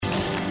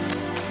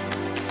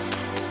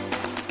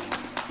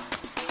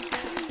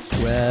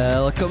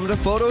Welcome to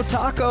Photo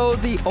Taco,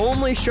 the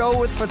only show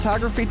with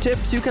photography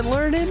tips you can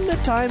learn in the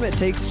time it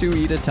takes to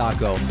eat a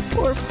taco,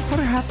 or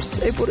perhaps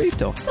a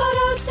burrito.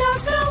 Photo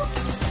Taco!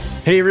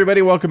 Hey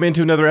everybody, welcome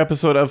into another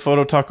episode of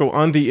Photo Taco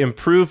on the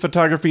Improved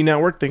Photography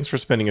Network. Thanks for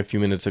spending a few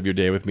minutes of your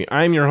day with me.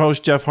 I'm your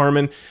host, Jeff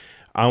Harmon.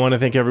 I want to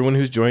thank everyone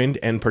who's joined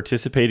and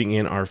participating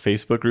in our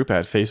Facebook group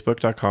at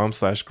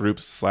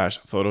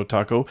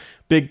facebook.com/groups/phototaco.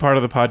 Big part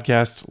of the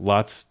podcast,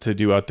 lots to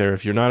do out there.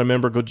 If you're not a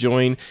member, go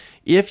join.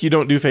 If you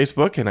don't do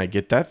Facebook, and I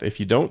get that, if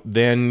you don't,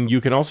 then you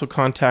can also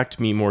contact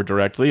me more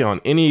directly on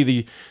any of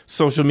the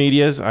social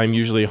medias. I'm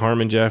usually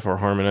Harmon Jeff or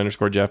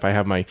Harmon_Jeff. I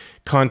have my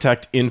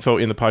contact info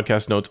in the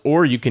podcast notes,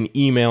 or you can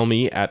email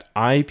me at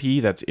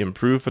IP, that's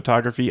Improved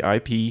Photography,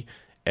 IP,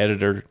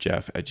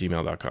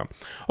 editorjeff@gmail.com.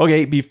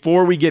 Okay,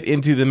 before we get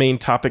into the main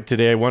topic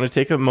today, I want to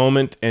take a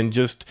moment and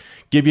just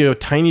give you a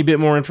tiny bit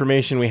more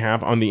information we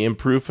have on the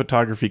Improved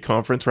Photography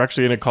Conference. We're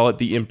actually going to call it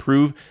the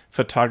Improved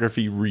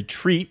Photography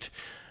Retreat,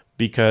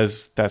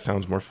 because that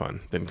sounds more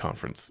fun than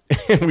conference.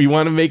 And we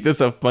want to make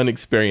this a fun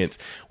experience.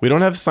 We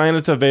don't have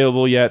sign-ups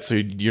available yet, so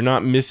you're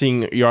not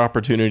missing your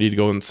opportunity to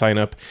go and sign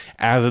up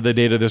as of the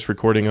date of this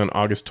recording on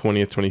August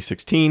 20th,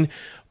 2016.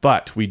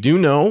 But we do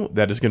know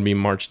that it's going to be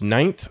March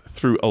 9th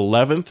through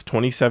 11th,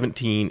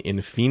 2017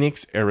 in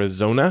Phoenix,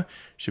 Arizona.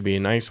 Should be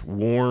a nice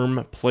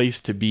warm place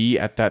to be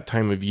at that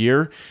time of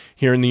year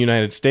here in the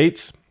United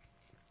States.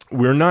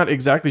 We're not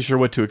exactly sure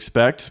what to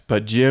expect,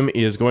 but Jim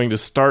is going to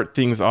start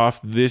things off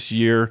this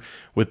year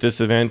with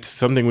this event,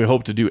 something we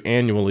hope to do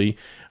annually,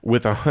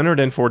 with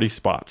 140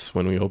 spots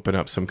when we open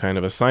up some kind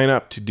of a sign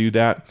up to do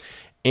that.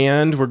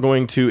 And we're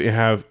going to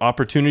have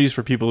opportunities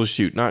for people to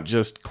shoot, not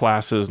just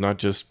classes, not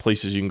just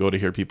places you can go to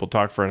hear people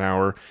talk for an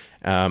hour.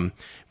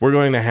 We're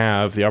going to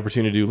have the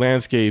opportunity to do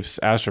landscapes,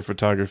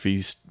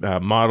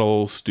 astrophotography,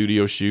 model,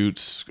 studio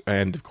shoots,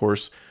 and of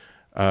course,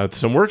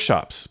 some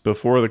workshops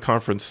before the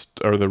conference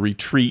or the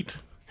retreat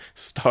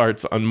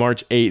starts on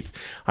March 8th.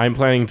 I'm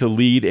planning to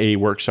lead a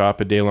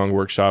workshop, a day-long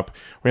workshop.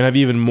 We're going to have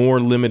even more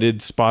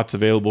limited spots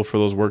available for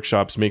those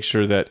workshops. Make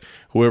sure that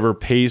whoever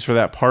pays for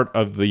that part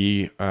of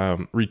the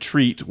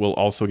retreat will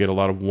also get a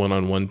lot of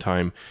one-on-one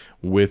time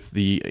with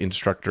the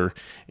instructor.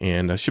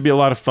 And it should be a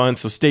lot of fun.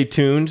 So stay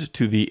tuned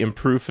to the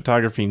Improved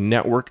Photography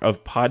Network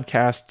of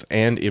podcasts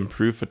and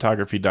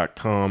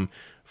improvedphotography.com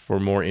for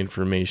more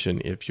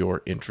information if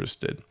you're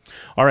interested.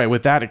 All right,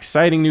 with that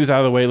exciting news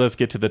out of the way, let's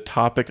get to the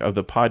topic of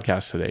the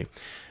podcast today.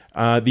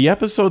 The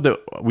episode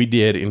that we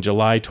did in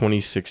July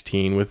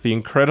 2016 with the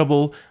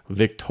incredible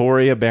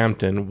Victoria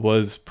Bampton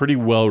was pretty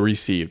well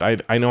received.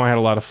 I know I had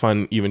a lot of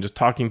fun even just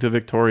talking to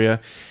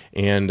Victoria,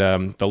 and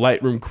the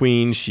Lightroom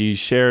Queen. She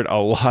shared a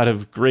lot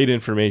of great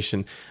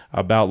information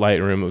about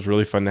Lightroom. It was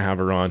really fun to have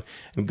her on.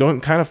 And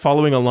going kind of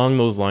following along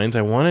those lines,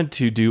 I wanted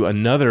to do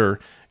another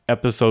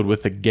episode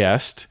with a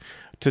guest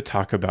to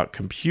talk about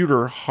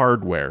computer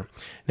hardware.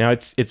 Now,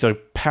 it's a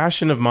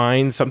passion of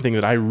mine, something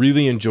that I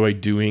really enjoy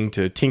doing,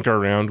 to tinker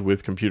around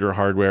with computer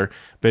hardware.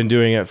 Been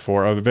doing it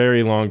for a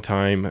very long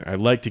time. I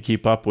like to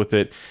keep up with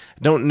it.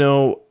 I don't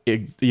know,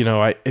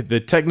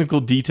 the technical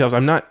details.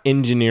 I'm not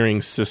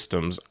engineering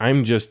systems.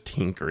 I'm just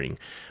tinkering.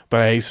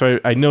 But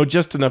I know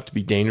just enough to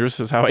be dangerous,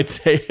 is how I'd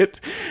say it.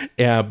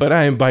 Yeah, but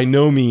I am by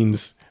no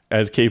means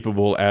as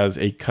capable as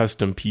a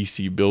custom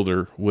PC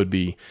builder would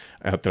be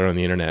out there on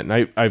the internet. And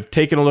I've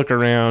taken a look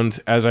around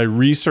as I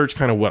research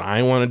kind of what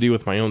I want to do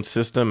with my own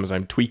system, as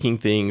I'm tweaking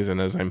things and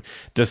as I'm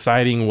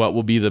deciding what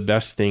will be the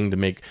best thing to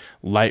make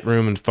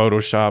Lightroom and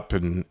Photoshop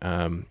and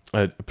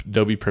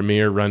Adobe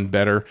Premiere run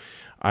better.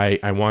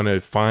 I want to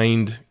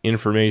find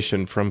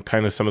information from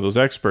kind of some of those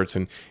experts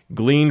and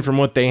glean from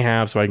what they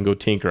have so I can go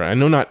tinker. I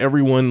know not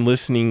everyone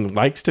listening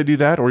likes to do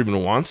that or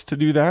even wants to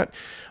do that,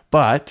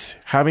 but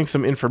having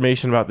some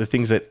information about the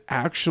things that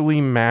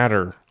actually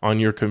matter on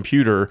your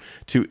computer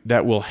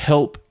that will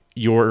help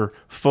your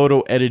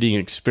photo editing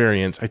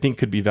experience, I think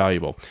could be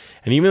valuable.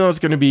 And even though it's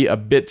going to be a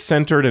bit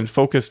centered and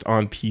focused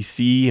on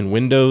PC and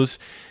Windows,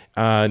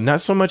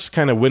 not so much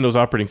kind of Windows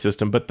operating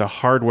system, but the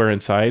hardware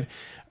inside,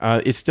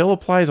 it still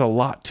applies a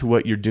lot to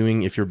what you're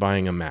doing if you're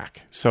buying a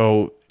Mac.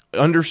 So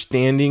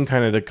understanding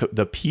kind of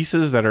the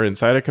pieces that are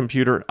inside a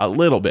computer a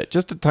little bit,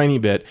 just a tiny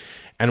bit,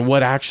 and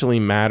what actually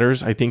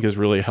matters, I think is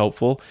really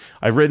helpful.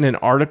 I've written an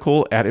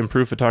article at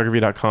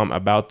improvedphotography.com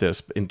about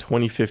this. In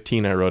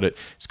 2015, I wrote it.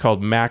 It's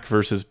called Mac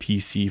versus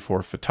PC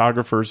for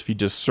Photographers. If you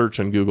just search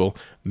on Google,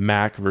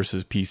 Mac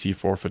versus PC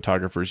for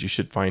Photographers, you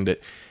should find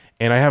it.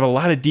 And I have a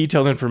lot of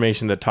detailed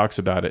information that talks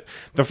about it.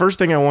 The first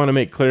thing I want to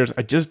make clear is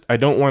I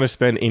don't want to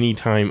spend any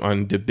time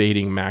on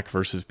debating Mac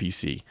versus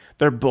PC.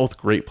 They're both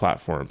great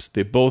platforms.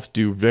 They both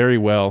do very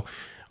well.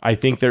 I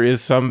think there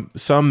is some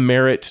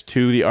merit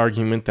to the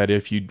argument that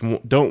if you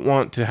don't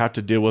want to have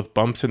to deal with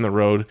bumps in the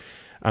road,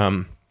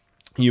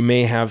 you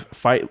may have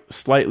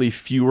slightly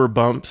fewer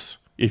bumps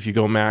if you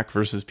go Mac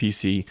versus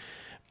PC.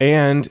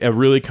 And a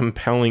really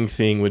compelling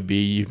thing would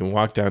be you can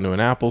walk down to an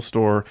Apple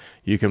store,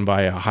 you can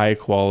buy a high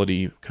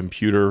quality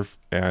computer,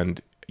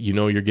 and you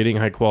know you're getting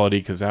high quality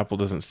because Apple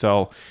doesn't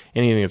sell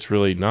anything that's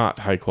really not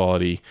high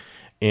quality.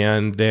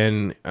 And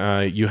then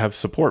you have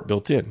support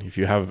built in. If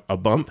you have a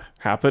bump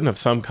happen of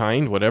some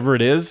kind, whatever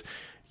it is,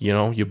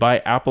 you buy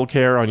Apple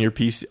Care on your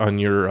PC, on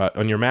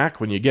your Mac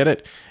when you get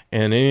it,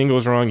 and anything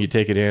goes wrong, you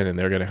take it in, and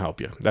they're going to help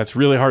you. That's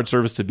really hard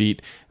service to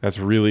beat. That's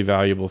a really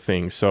valuable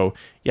thing. So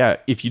yeah,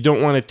 if you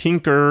don't want to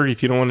tinker,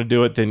 if you don't want to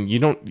do it, then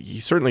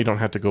you certainly don't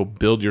have to go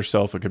build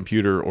yourself a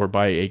computer or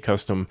buy a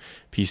custom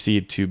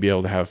PC to be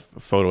able to have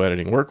photo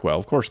editing work well.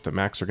 Of course, the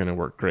Macs are going to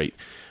work great.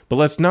 But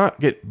let's not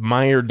get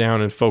mired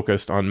down and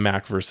focused on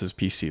Mac versus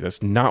PC.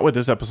 That's not what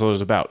this episode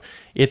is about.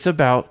 It's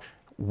about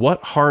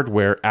what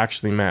hardware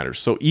actually matters.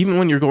 So even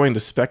when you're going to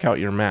spec out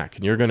your Mac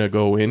and you're going to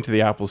go into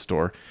the Apple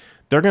Store,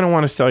 they're going to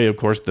want to sell you, of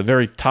course, the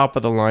very top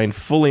of the line,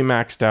 fully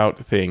maxed out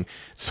thing.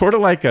 Sort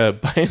of like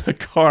buying a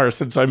car,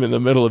 since I'm in the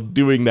middle of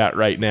doing that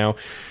right now.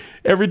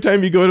 Every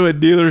time you go to a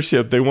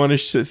dealership, they want to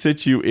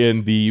sit you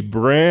in the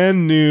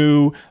brand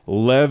new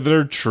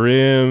leather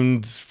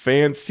trimmed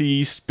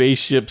fancy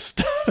spaceship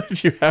stuff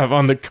that you have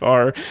on the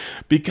car,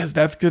 because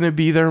that's going to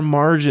be their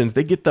margins.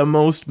 They get the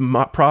most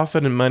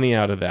profit and money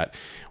out of that.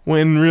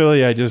 When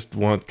really I just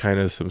want kind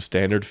of some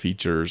standard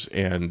features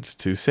and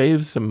to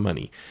save some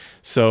money.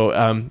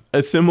 So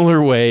a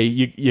similar way,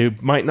 you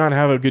might not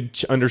have a good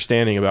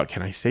understanding about,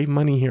 can I save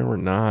money here or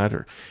not?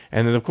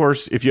 And then of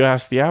course, if you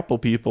ask the Apple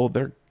people,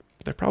 they're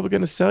probably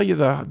going to sell you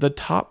the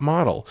top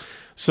model.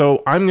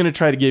 So I'm going to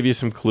try to give you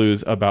some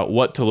clues about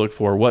what to look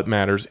for, what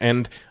matters.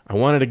 And I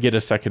wanted to get a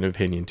second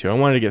opinion too. I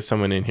wanted to get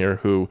someone in here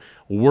who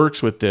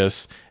works with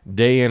this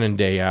day in and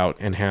day out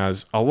and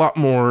has a lot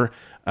more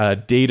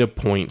data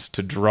points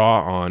to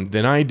draw on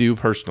than I do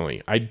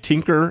personally. I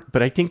tinker,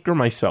 but I tinker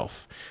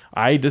myself.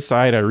 I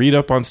decide, I read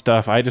up on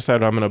stuff, I decide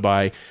what I'm going to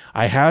buy.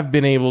 I have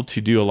been able to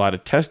do a lot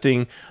of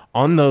testing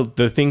on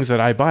the things that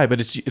I buy,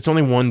 but it's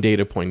only one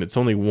data point. It's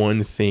only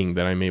one thing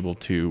that I'm able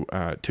to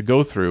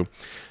go through.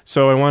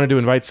 So I wanted to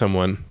invite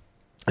someone.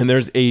 And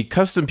there's a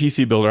custom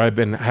PC builder I've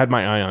had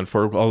my eye on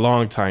for a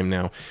long time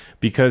now,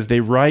 because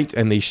they write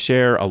and they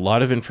share a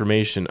lot of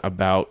information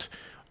about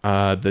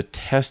the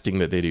testing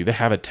that they do. They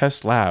have a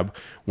test lab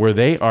where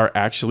they are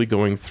actually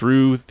going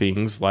through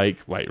things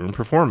like Lightroom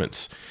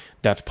performance.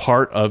 That's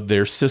part of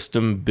their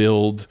system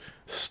build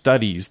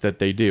studies that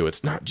they do.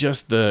 It's not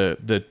just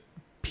the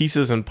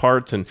pieces and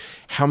parts and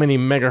how many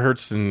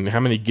megahertz and how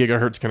many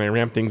gigahertz can I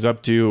ramp things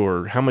up to,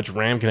 or how much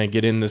RAM can I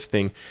get in this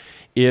thing.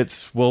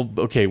 It's, well,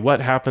 okay,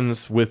 what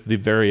happens with the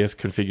various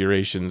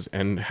configurations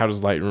and how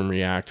does Lightroom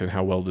react and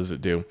how well does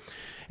it do?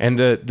 And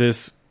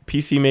this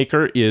PC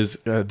maker is,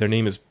 their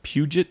name is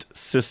Puget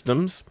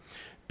Systems,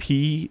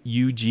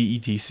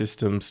 Puget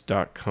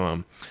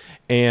Systems.com.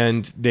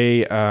 And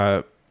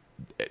they,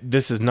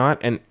 this is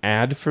not an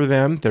ad for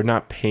them. They're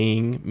not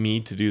paying me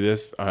to do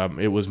this.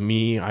 It was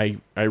me. I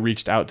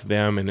reached out to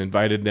them and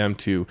invited them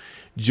to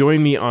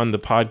join me on the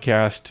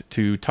podcast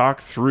to talk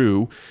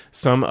through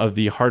some of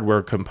the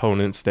hardware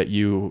components that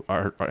you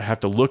have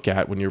to look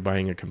at when you're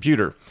buying a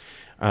computer.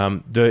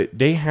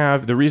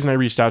 The reason I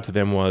reached out to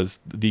them was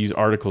these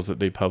articles that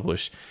they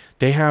publish.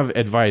 They have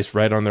advice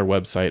right on their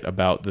website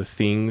about the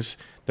things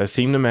that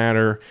seem to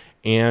matter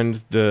and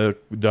the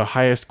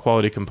highest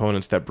quality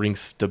components that bring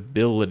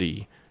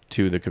stability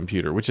to the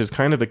computer, which is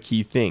kind of a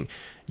key thing.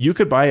 You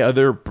could buy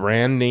other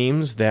brand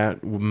names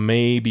that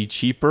may be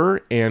cheaper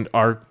and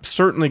are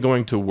certainly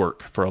going to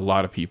work for a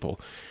lot of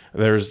people.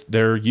 They're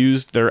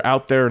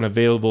out there and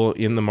available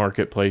in the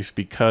marketplace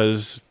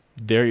because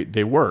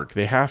they work.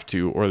 They have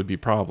to, or there'd be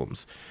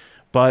problems.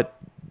 But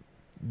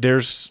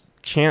there's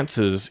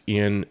chances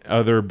in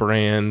other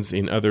brands,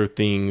 in other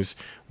things,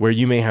 where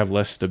you may have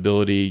less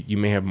stability. You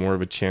may have more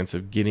of a chance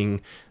of getting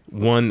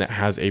one that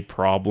has a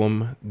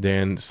problem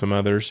than some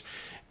others.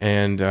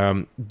 And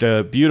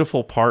the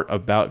beautiful part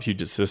about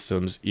Puget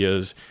Systems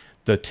is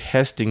the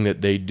testing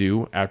that they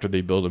do after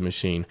they build a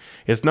machine.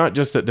 It's not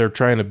just that they're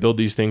trying to build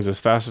these things as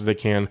fast as they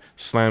can,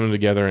 slam them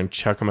together and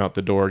chuck them out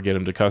the door, get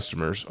them to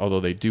customers, although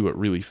they do it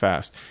really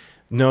fast.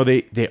 No,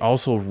 they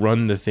also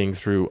run the thing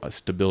through a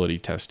stability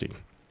testing.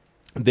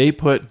 They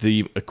put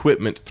the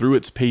equipment through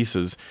its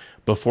paces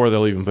before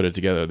they'll even put it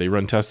together. They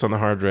run tests on the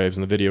hard drives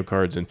and the video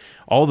cards and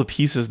all the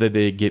pieces that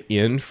they get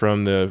in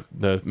from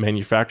the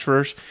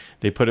manufacturers.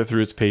 They put it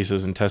through its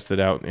paces and test it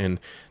out. And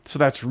so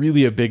that's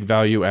really a big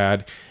value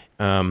add.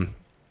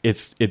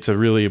 It's a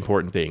really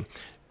important thing.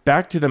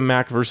 Back to the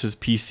Mac versus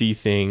PC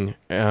thing,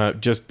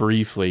 just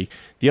briefly.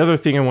 The other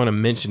thing I want to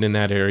mention in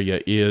that area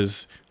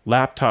is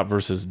laptop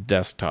versus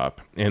desktop.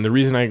 And the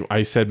reason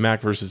I said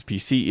Mac versus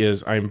PC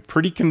is I'm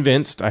pretty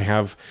convinced, I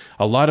have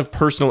a lot of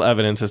personal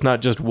evidence. It's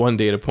not just one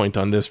data point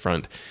on this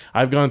front.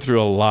 I've gone through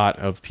a lot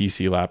of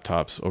PC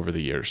laptops over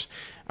the years.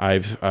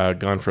 I've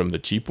gone from the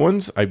cheap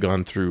ones. I've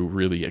gone through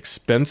really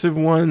expensive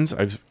ones.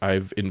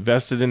 I've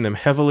invested in them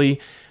heavily.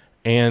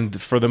 And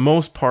for the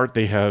most part,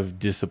 they have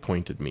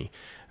disappointed me.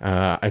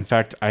 In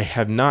fact, I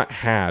have not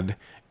had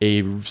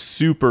a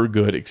super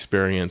good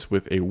experience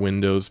with a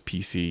Windows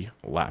PC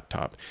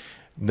laptop.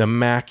 The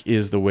Mac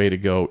is the way to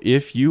go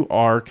if you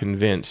are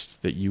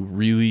convinced that you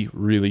really,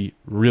 really,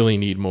 really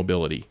need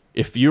mobility.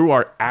 If you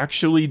are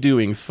actually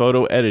doing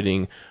photo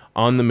editing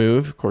on the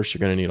move. Of course, you're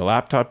going to need a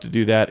laptop to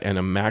do that, and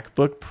a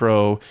MacBook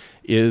Pro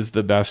is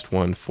the best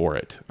one for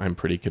it. I'm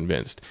pretty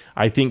convinced.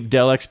 I think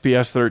Dell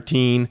XPS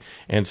 13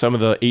 and some of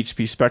the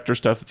HP Spectre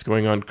stuff that's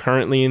going on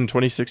currently in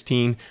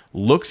 2016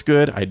 looks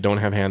good. I don't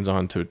have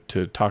hands-on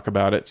to talk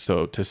about it,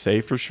 so to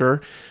say for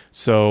sure.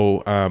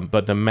 So,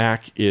 but the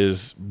Mac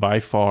is by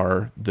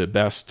far the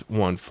best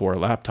one for a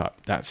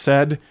laptop. That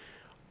said,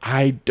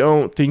 I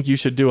don't think you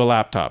should do a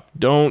laptop.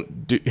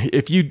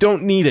 If you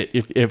don't need it,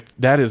 if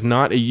that is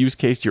not a use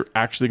case you're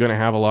actually going to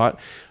have a lot,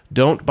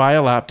 don't buy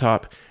a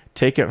laptop,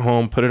 take it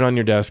home, put it on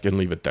your desk, and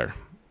leave it there.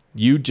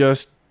 You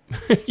just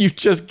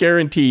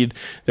guaranteed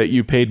that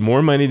you paid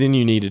more money than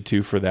you needed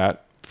to for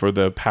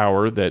the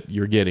power that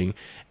you're getting,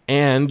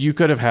 and you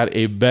could have had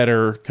a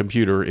better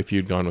computer if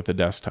you'd gone with a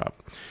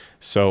desktop.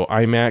 So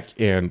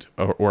iMac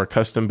or a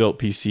custom built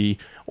PC,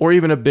 or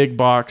even a big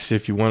box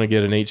if you want to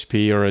get an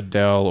HP or a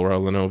Dell or a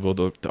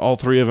Lenovo. All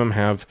three of them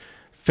have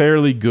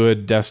fairly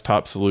good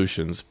desktop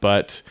solutions.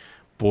 But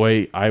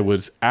boy, I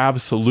would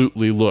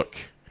absolutely look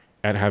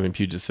at having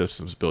Puget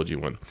Systems build you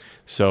one.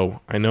 So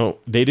I know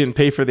they didn't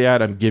pay for the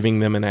ad. I'm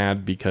giving them an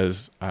ad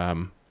because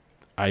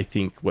I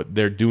think what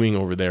they're doing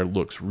over there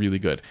looks really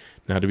good.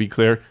 Now, to be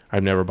clear,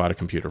 I've never bought a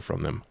computer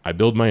from them. I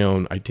build my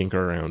own. I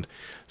tinker around.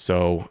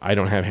 So I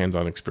don't have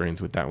hands-on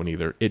experience with that one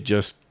either.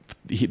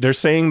 They're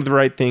saying the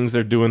right things.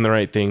 They're doing the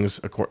right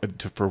things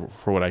for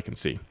what I can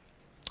see.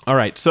 All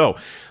right, so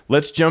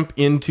let's jump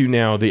into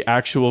now the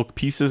actual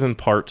pieces and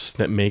parts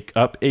that make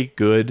up a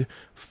good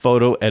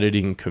photo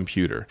editing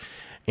computer.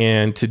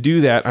 And to do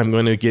that, I'm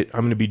going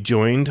to be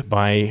joined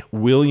by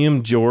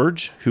William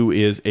George, who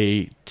is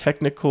a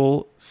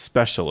technical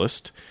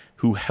specialist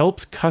who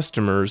helps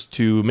customers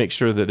to make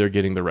sure that they're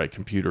getting the right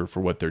computer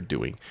for what they're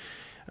doing.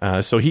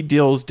 So he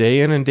deals day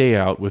in and day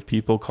out with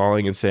people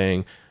calling and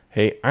saying,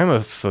 hey, I'm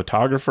a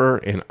photographer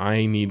and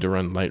I need to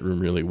run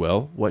Lightroom really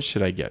well. What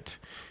should I get?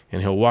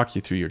 And he'll walk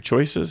you through your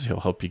choices.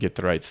 He'll help you get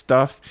the right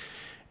stuff.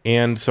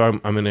 And so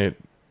I'm going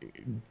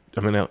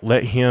to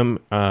let him,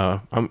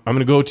 I'm going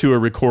to go to a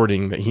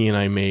recording that he and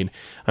I made.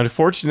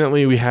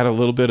 Unfortunately, we had a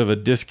little bit of a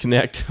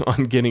disconnect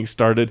on getting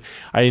started.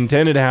 I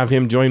intended to have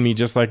him join me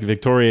just like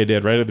Victoria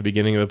did right at the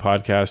beginning of the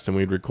podcast, and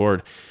we'd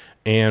record.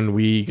 And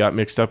we got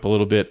mixed up a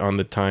little bit on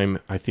the time.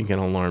 I think an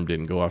alarm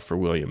didn't go off for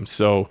William.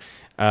 So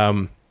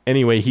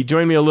anyway, he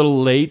joined me a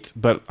little late,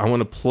 but I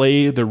want to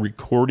play the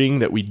recording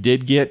that we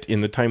did get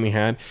in the time we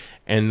had.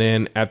 And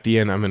then at the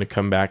end, I'm going to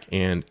come back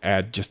and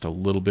add just a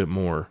little bit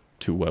more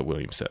to what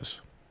William says.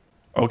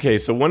 Okay,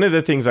 so one of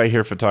the things I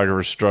hear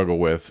photographers struggle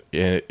with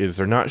is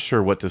they're not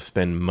sure what to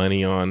spend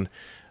money on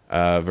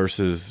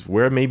versus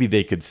where maybe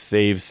they could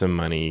save some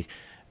money,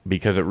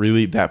 because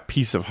that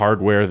piece of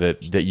hardware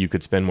that you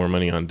could spend more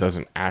money on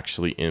doesn't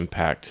actually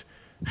impact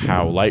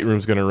how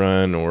Lightroom's going to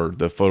run or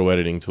the photo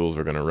editing tools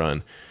are going to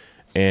run.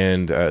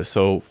 And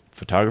so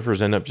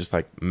photographers end up just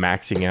like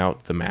maxing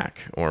out the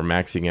Mac or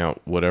maxing out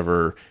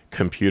whatever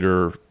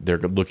computer they're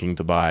looking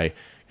to buy,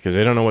 because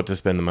they don't know what to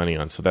spend the money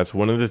on. So that's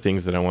one of the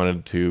things that I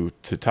wanted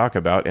to talk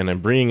about. And I'm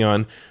bringing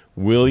on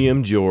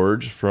William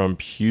George from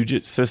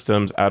Puget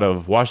Systems out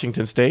of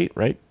Washington State,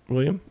 right,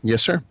 William?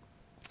 Yes, sir.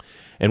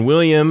 And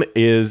William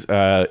is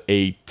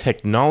a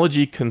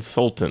technology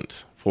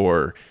consultant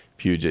for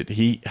Puget.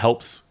 He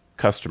helps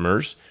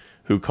customers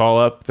who call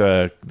up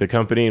the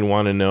company and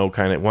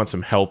want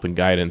some help and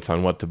guidance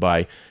on what to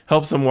buy,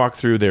 helps them walk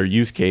through their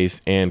use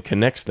case and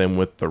connects them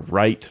with the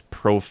right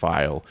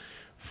profile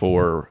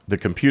for the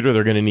computer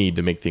they're going to need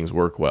to make things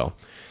work well.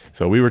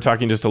 So we were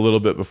talking just a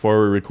little bit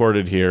before we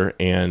recorded here,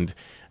 and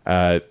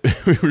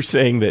we were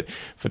saying that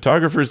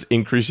photographers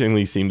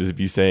increasingly seem to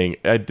be saying,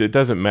 it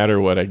doesn't matter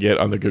what I get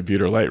on the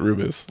computer,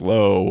 Lightroom is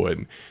slow,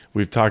 and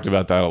we've talked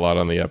about that a lot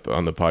on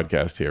the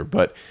podcast here.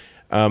 But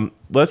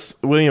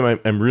William,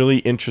 I'm really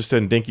interested,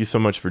 and thank you so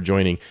much for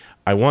joining.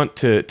 I want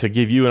to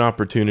give you an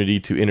opportunity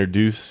to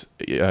introduce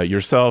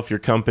yourself, your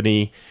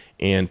company,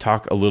 and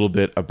talk a little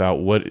bit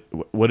about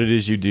what it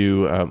is you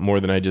do,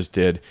 more than I just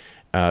did,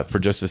 for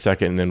just a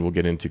second, and then we'll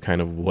get into kind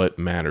of what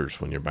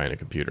matters when you're buying a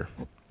computer.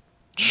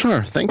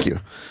 Sure, thank you.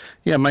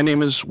 Yeah, my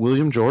name is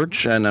William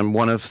George, and I'm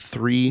one of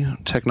 3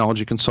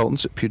 technology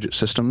consultants at Puget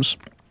Systems.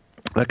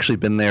 I've actually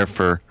been there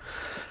for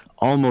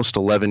almost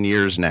 11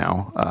 years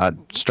now.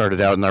 Started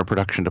out in our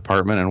production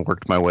department and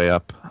worked my way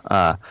up.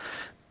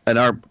 And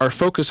our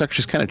focus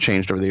actually has kind of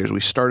changed over the years. We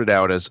started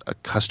out as a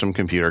custom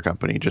computer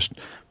company, just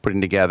putting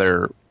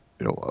together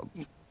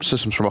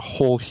systems from a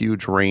whole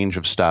huge range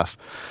of stuff.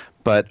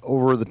 But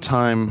over the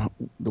time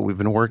that we've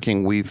been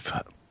working, we've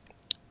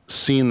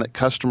seen that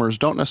customers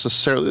don't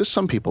necessarily, there's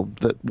some people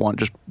that want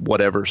just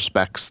whatever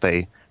specs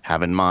they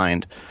have in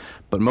mind,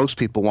 but most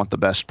people want the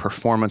best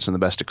performance and the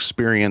best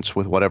experience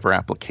with whatever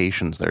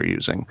applications they're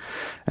using.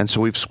 And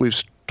so we've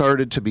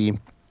started to be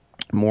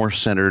more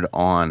centered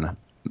on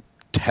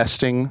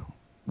testing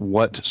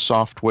what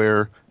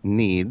software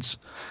needs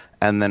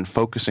and then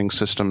focusing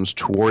systems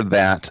toward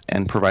that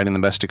and providing the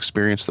best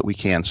experience that we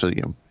can. So,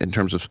 in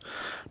terms of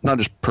not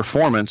just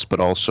performance, but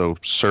also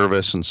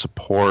service and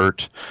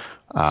support,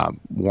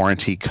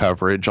 warranty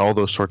coverage, all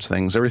those sorts of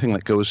things, everything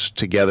that goes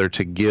together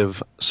to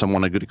give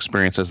someone a good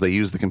experience as they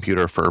use the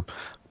computer for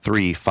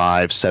 3,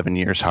 5, 7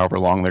 years, however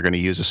long they're going to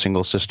use a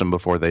single system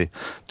before they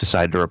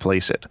decide to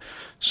replace it.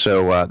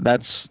 So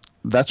that's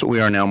what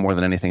we are now more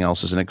than anything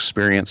else, is an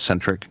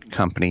experience-centric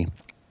company.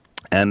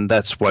 And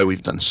that's why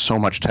we've done so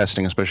much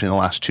testing, especially in the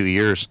last 2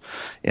 years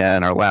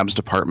in our labs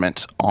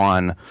department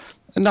on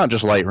not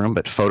just Lightroom,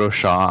 but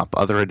Photoshop,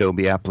 other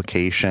Adobe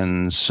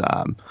applications,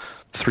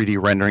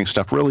 3D rendering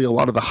stuff, really a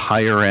lot of the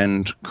higher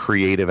end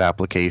creative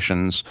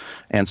applications,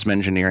 and some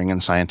engineering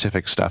and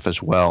scientific stuff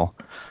as well.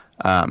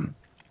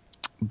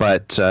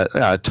 But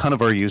a ton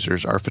of our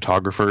users are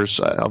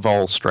photographers of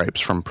all stripes,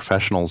 from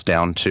professionals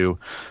down to,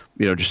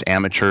 just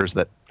amateurs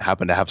that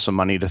happen to have some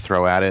money to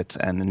throw at it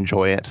and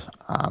enjoy it.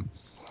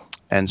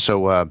 And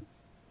so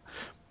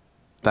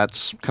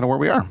that's kind of where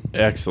we are.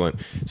 Excellent.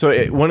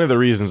 So one of the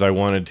reasons I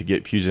wanted to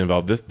get Puget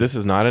involved, this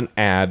is not an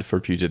ad for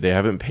Puget. They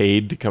haven't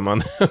paid to come on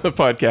the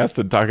podcast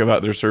and talk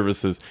about their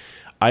services.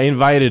 I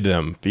invited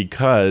them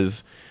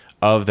because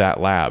of that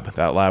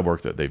lab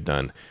work that they've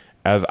done.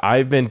 As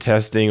I've been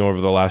testing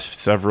over the last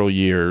several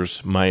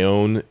years, my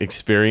own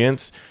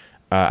experience,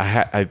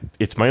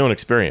 it's my own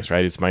experience,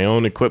 right? It's my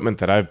own equipment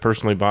that I've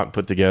personally bought and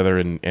put together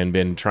and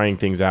been trying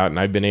things out. And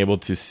I've been able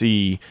to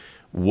see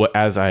what,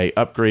 as I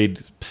upgrade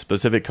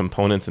specific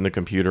components in the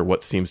computer,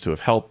 what seems to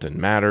have helped and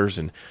matters.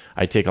 And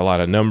I take a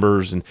lot of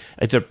numbers, and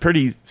it's a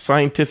pretty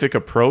scientific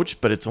approach,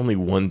 but it's only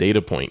one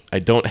data point. I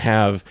don't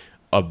have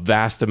a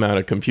vast amount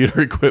of computer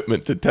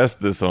equipment to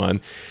test this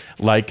on.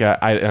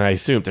 I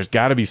assume there's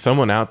got to be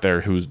someone out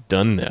there who's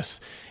done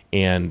this.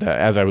 And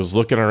as I was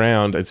looking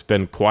around, it's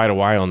been quite a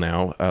while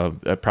now,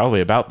 probably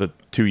about the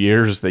 2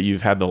 years that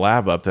you've had the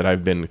lab up, that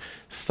I've been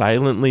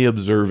silently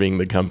observing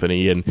the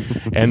company and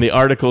the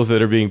articles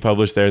that are being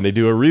published there. And they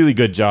do a really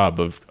good job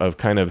of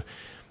kind of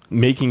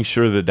making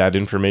sure that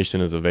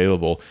information is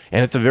available.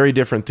 And it's a very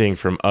different thing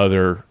from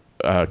other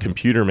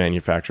computer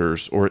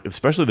manufacturers, or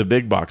especially the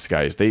big box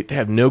guys. They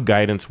have no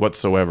guidance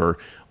whatsoever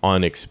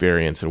on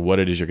experience and what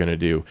it is you're going to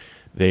do.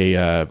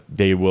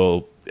 They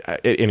will...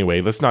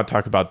 Anyway, let's not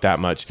talk about that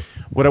much.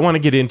 What I want to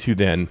get into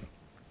then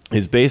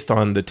is, based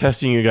on the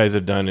testing you guys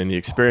have done and the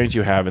experience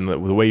you have and the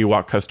way you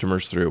walk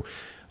customers through,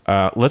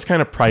 let's kind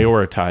of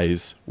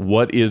prioritize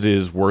what it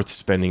is worth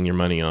spending your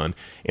money on.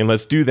 And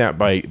let's do that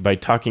by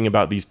talking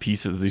about these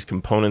pieces, these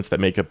components that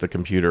make up the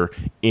computer,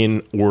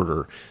 in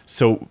order.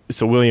 So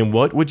William,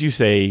 what would you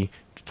say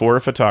for a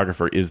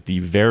photographer is the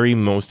very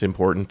most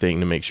important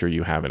thing to make sure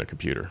you have in a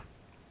computer?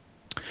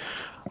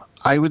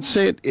 I would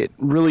say it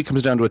really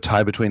comes down to a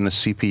tie between the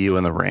CPU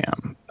and the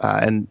RAM.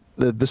 And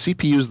the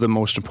CPU is the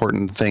most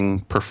important thing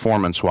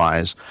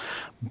performance-wise.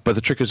 But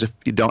the trick is, if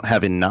you don't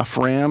have enough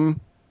RAM,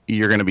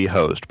 you're going to be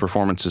hosed.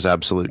 Performance is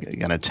absolutely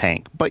going to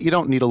tank. But you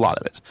don't need a lot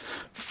of it.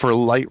 For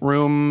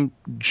Lightroom,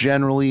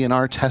 generally in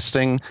our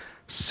testing,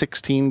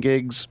 16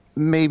 gigs,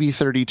 maybe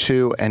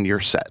 32, and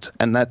you're set.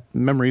 And that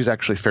memory is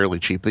actually fairly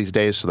cheap these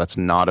days, so that's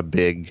not a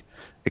big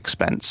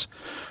expense.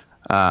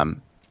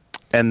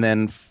 And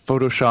then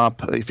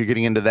Photoshop, if you're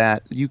getting into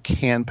that, you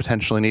can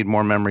potentially need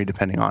more memory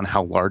depending on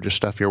how large of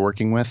stuff you're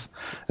working with,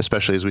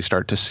 especially as we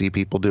start to see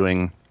people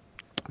doing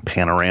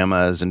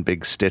panoramas and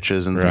big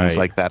stitches and things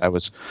like that. I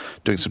was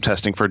doing some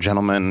testing for a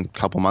gentleman a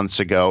couple months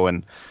ago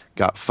and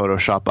got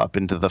Photoshop up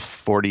into the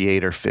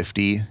 48 or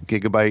 50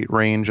 gigabyte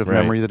range of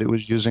memory that it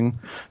was using.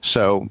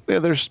 So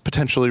there's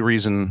potentially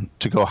reason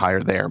to go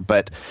higher there.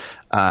 But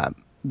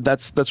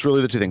that's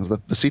really the two things: the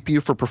CPU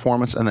for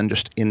performance, and then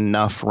just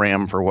enough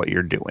RAM for what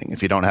you're doing.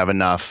 If you don't have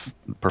enough,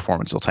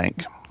 performance will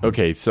tank.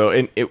 Okay,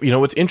 so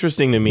what's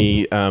interesting to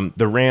me,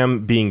 the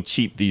RAM being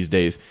cheap these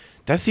days,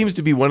 that seems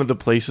to be one of the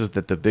places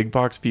that the big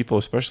box people,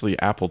 especially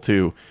Apple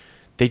too,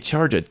 they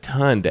charge a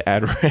ton to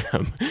add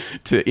RAM.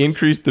 To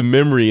increase the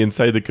memory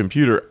inside the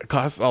computer, it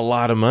costs a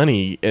lot of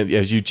money. And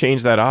as you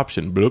change that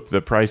option, bloop,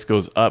 the price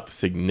goes up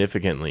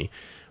significantly.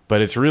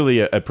 But it's really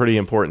a pretty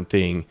important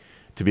thing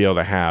to be able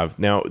to have.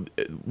 Now,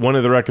 one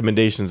of the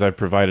recommendations I've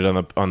provided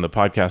on the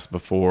podcast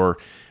before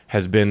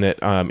has been that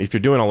if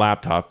you're doing a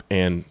laptop,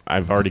 and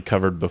I've already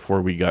covered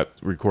before we got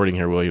recording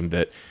here, William,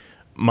 that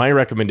my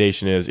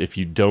recommendation is, if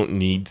you don't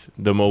need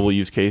the mobile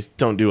use case,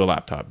 don't do a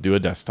laptop, do a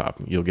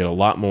desktop. You'll get a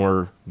lot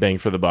more bang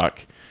for the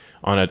buck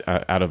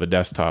out of a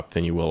desktop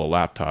than you will a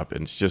laptop,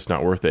 and it's just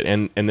not worth it.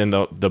 And then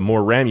the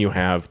more RAM you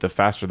have, the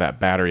faster that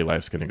battery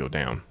life's going to go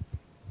down.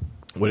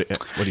 What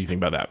do you think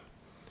about that?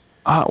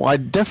 Well, I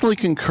definitely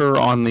concur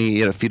on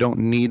the, if you don't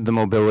need the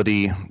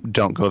mobility,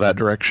 don't go that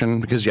direction,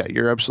 because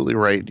you're absolutely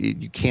right.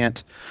 You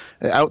can't,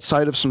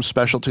 outside of some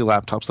specialty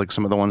laptops like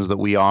some of the ones that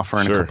we offer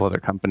and a couple other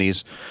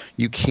companies,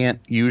 you can't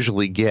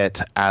usually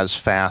get as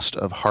fast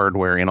of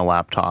hardware in a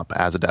laptop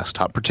as a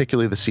desktop,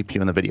 particularly the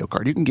CPU and the video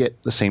card. You can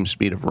get the same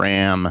speed of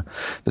RAM,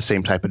 the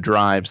same type of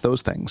drives,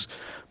 those things.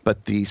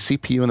 But the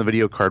CPU and the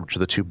video card, which are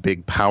the two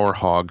big power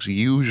hogs,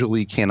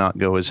 usually cannot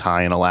go as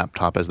high in a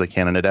laptop as they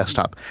can in a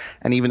desktop.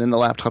 And even in the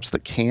laptops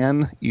that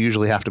can, you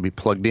usually have to be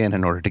plugged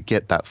in order to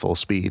get that full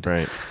speed.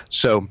 Right.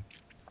 So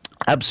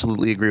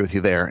absolutely agree with you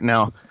there.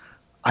 Now,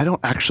 I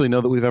don't actually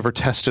know that we've ever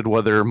tested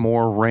whether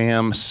more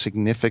RAM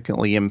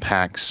significantly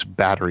impacts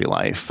battery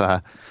life.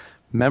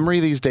 Memory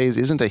these days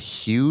isn't a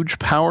huge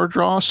power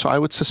draw, so I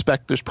would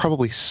suspect there's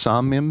probably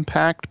some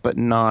impact, but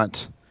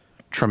not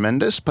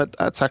tremendous. But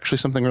that's actually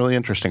something really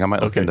interesting. I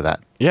might look into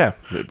that. Yeah,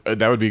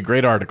 that would be a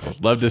great article.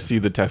 Love to see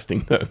the testing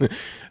done.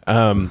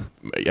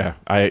 Yeah,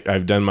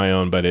 I've done my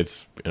own, but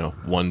it's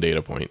one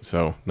data point,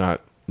 so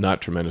not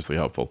tremendously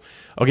helpful.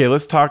 Okay,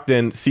 let's talk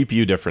then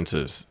CPU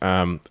differences.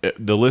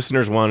 The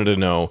listeners wanted to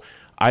know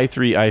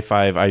i3,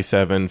 i5,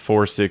 i7,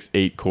 4, 6,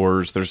 8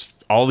 cores. There's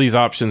all these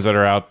options that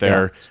are out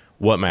there. Yeah.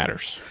 What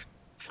matters?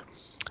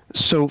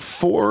 So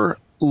for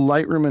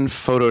Lightroom and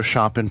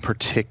Photoshop in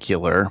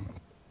particular,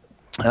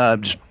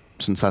 just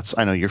since that's,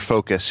 I know, your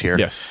focus here.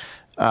 Yes.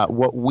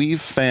 What we've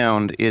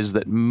found is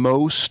that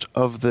most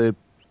of the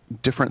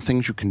different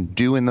things you can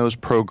do in those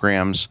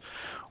programs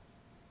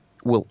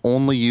will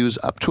only use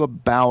up to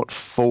about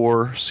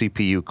 4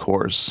 CPU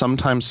cores,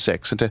 sometimes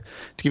 6. And to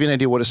give you an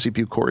idea what a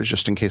CPU core is,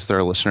 just in case there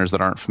are listeners that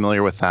aren't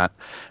familiar with that,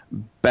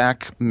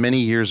 back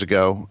many years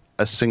ago,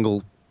 a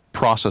single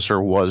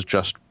processor was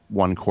just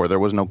one core. There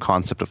was no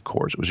concept of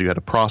cores. It was you had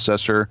a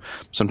processor.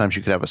 Sometimes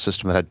you could have a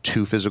system that had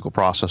 2 physical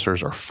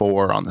processors or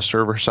 4 on the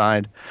server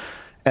side.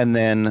 And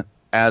then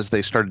as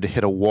they started to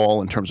hit a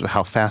wall in terms of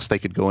how fast they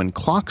could go in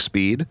clock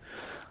speed,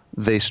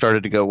 they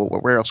started to go,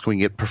 well, where else can we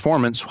get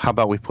performance? How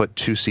about we put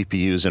 2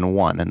 CPUs in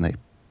one? And the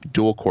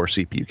dual core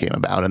CPU came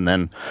about. And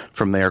then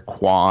from there,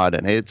 quad,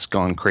 and it's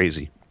gone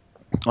crazy.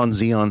 On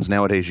Xeons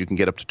nowadays, you can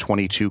get up to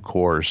 22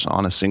 cores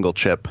on a single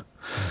chip.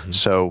 Mm-hmm.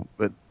 So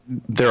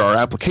there are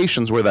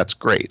applications where that's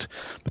great,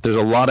 but there's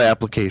a lot of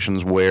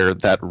applications where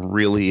that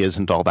really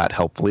isn't all that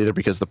helpful either,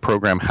 because the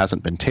program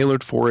hasn't been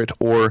tailored for it,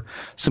 or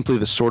simply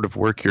the sort of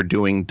work you're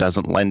doing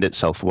doesn't lend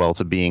itself well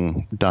to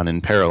being done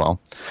in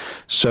parallel.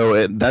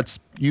 So that's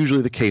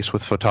usually the case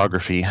with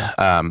photography.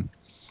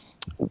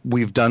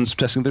 We've done some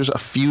testing. There's a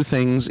few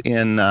things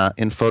in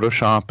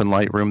Photoshop and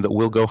Lightroom that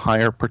will go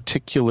higher,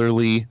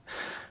 particularly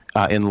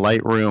in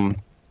Lightroom.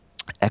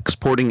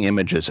 Exporting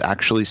images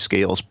actually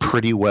scales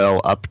pretty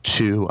well up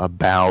to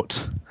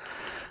about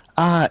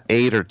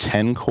 8 or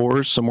 10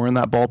 cores, somewhere in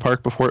that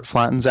ballpark, before it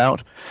flattens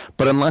out.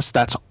 But unless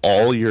that's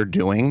all you're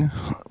doing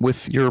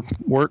with your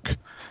work,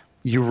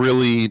 you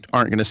really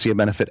aren't going to see a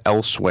benefit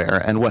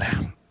elsewhere. And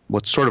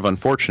what's sort of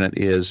unfortunate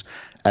is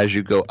as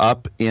you go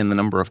up in the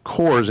number of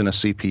cores in a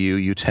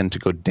CPU, you tend to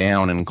go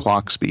down in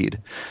clock speed.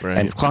 Right.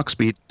 And clock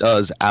speed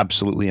does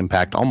absolutely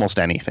impact almost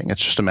anything.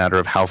 It's just a matter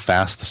of how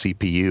fast the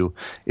CPU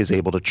is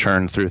able to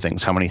churn through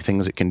things, how many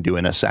things it can do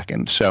in a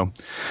second. So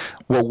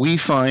what we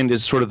find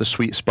is sort of the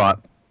sweet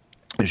spot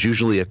is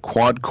usually a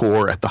quad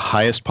core at the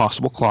highest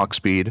possible clock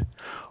speed,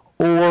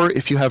 or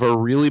if you have a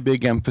really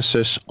big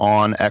emphasis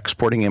on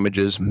exporting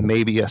images,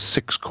 maybe a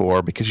 6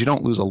 core, because you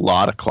don't lose a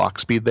lot of clock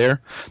speed there.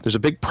 There's a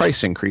big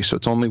price increase, so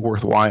it's only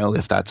worthwhile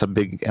if that's a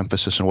big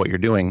emphasis in what you're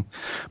doing.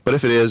 But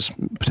if it is,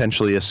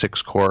 potentially a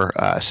 6 core,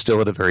 still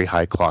at a very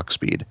high clock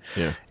speed.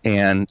 Yeah.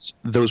 And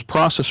those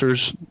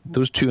processors,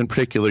 those 2 in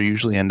particular,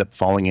 usually end up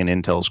falling in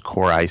Intel's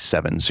Core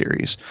i7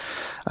 series.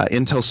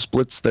 Intel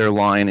splits their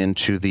line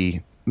into the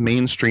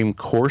mainstream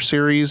Core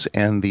series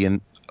and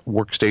the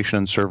workstation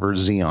and server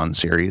Xeon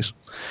series.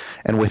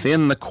 And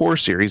within the Core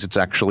series, it's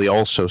actually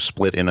also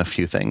split in a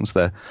few things.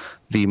 The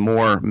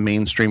more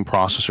mainstream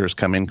processors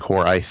come in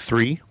Core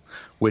i3,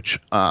 which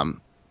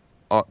on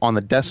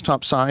the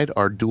desktop side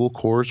are dual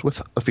cores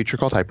with a feature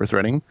called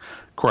hyperthreading,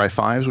 Core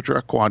i5s, which are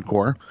a quad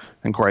core,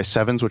 and Core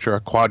i7s, which are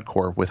a quad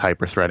core with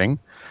hyperthreading.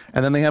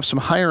 And then they have some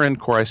higher-end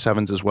Core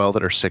i7s as well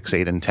that are 6,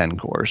 8, and 10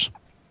 cores.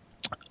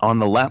 On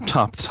the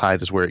laptop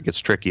side is where it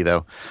gets tricky,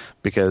 though,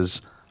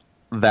 because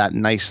that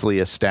nicely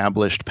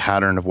established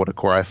pattern of what a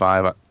Core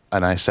i5,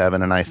 an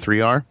i7, and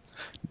i3 are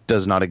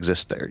does not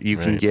exist there. You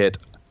can get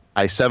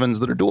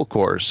i7s that are dual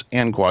cores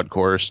and quad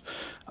cores.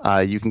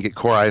 You can get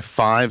Core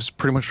i5s,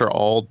 pretty much are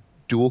all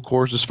dual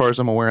cores as far as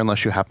I'm aware,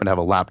 unless you happen to have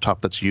a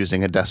laptop that's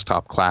using a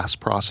desktop class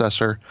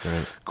processor.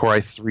 Right. Core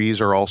i3s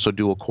are also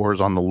dual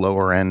cores on the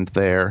lower end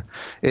there.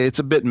 It's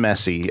a bit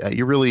messy.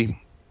 You really,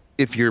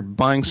 if you're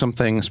buying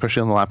something,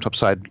 especially on the laptop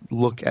side,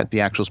 look at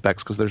the actual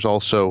specs, because there's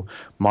also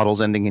models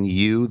ending in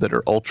U that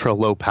are ultra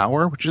low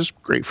power, which is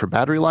great for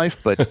battery life,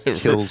 but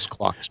kills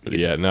clock speed.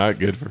 Yeah, not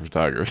good for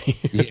photography.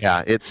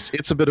 Yeah,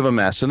 it's a bit of a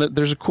mess. And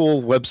there's a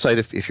cool website,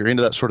 if you're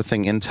into that sort of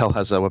thing. Intel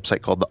has a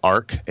website called the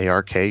ARC,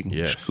 A-R-K.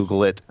 Yes. Just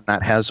Google it.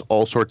 That has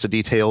all sorts of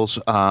details.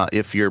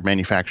 If your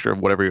manufacturer of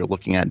whatever you're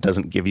looking at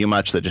doesn't give you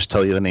much, that just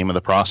tell you the name of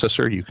the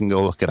processor, you can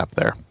go look it up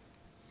there.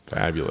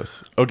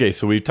 Fabulous. Okay,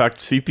 so we've talked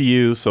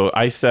CPU, so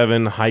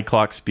i7, high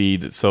clock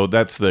speed. So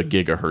that's the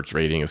gigahertz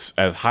rating, as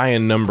high a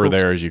number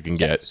there as you can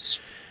get.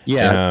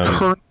 Yeah,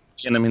 currently,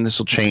 and I mean, this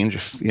will change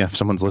if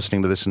someone's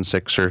listening to this in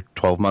 6 or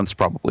 12 months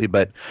probably,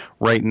 but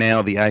right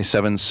now the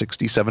i7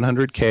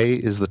 6700K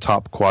is the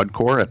top quad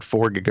core at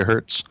 4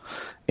 gigahertz,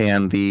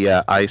 and the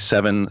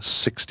i7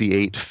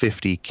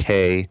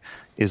 6850K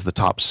is the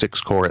top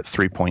 6-core at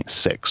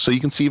 3.6. So you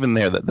can see even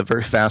there that the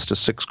very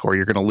fastest 6-core,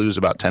 you're going to lose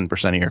about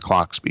 10% of your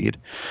clock speed.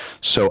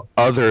 So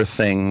other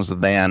things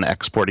than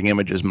exporting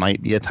images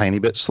might be a tiny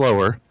bit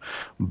slower,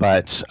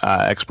 but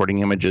exporting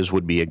images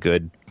would be a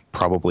good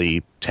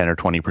probably 10 or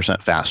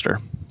 20% faster.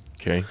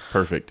 Okay,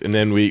 perfect. And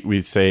then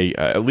we say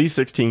at least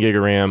 16 gig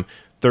of RAM,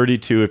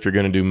 32 if you're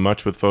going to do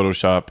much with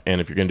Photoshop,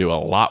 and if you're going to do a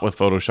lot with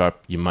Photoshop,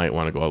 you might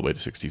want to go all the way to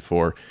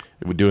 64.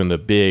 We're doing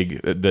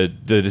the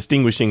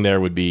distinguishing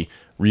there would be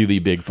really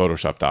big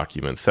Photoshop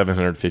documents,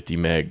 750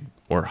 meg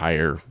or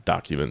higher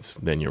documents.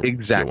 Then you'll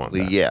want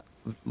that. Yeah.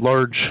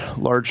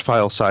 Large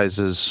file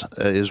sizes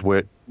is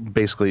where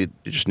basically it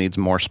just needs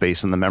more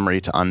space in the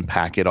memory to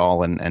unpack it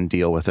all and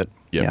deal with it.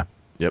 Yep.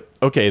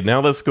 Okay,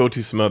 now let's go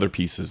to some other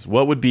pieces.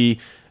 What would be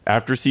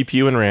after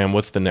CPU and RAM?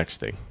 What's the next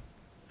thing?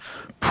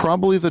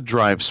 Probably the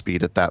drive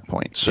speed at that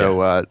point.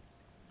 So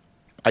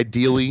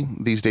ideally,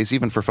 these days,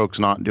 even for folks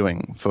not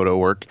doing photo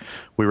work,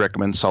 we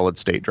recommend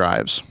solid-state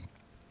drives,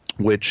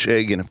 which,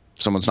 again, if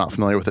someone's not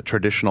familiar with it,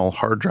 traditional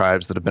hard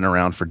drives that have been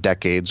around for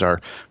decades are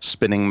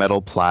spinning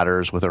metal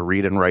platters with a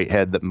read and write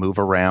head that move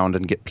around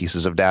and get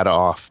pieces of data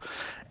off.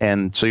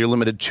 And so you're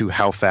limited to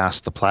how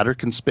fast the platter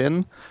can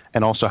spin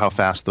and also how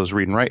fast those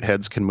read and write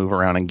heads can move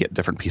around and get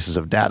different pieces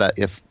of data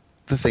if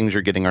the things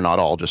you're getting are not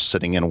all just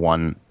sitting in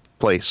one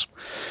place.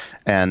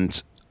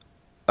 And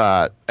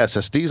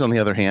SSDs, on the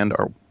other hand,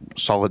 are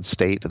solid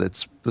state.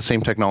 That's the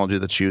same technology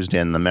that's used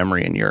in the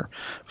memory in your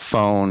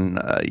phone,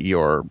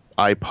 your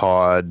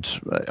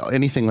iPod,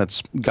 anything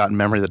that's got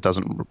memory that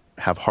doesn't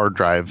have hard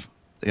drive,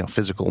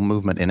 physical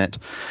movement in it,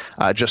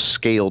 just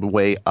scaled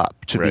way up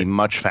to be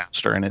much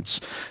faster. And it's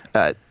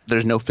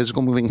there's no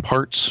physical moving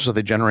parts, so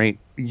they generate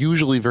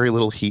usually very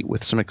little heat,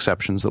 with some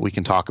exceptions that we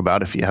can talk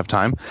about if you have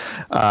time.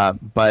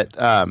 But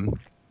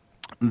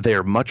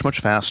they're much, much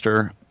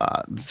faster.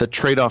 The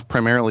trade-off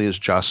primarily is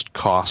just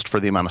cost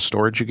for the amount of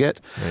storage you get.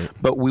 Right.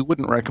 But we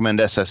wouldn't recommend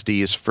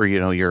SSDs for,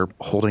 you're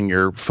holding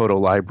your photo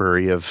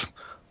library of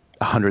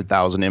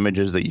 100,000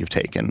 images that you've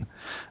taken.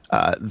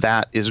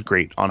 That is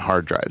great on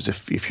hard drives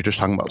if you're just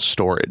talking about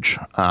storage.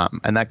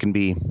 And that can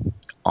be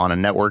on a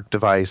network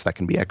device, that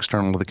can be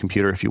external to the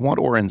computer if you want,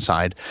 or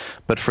inside.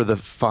 But for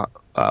the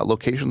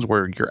locations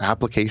where your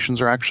applications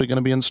are actually going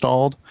to be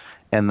installed,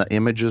 and the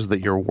images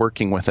that you're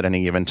working with at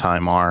any given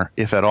time are,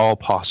 if at all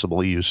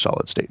possible, use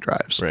solid-state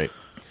drives. Right.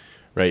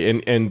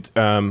 And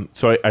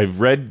so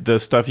I've read the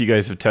stuff you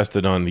guys have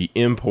tested on the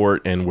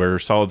import, and where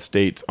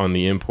solid-state on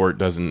the import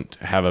doesn't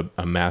have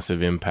a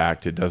massive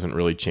impact. It doesn't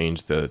really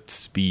change the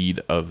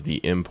speed of the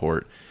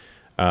import.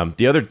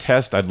 The other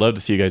test I'd love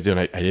to see you guys do, and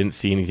I didn't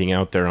see anything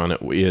out there on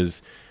it,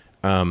 is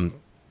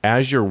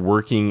as you're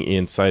working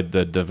inside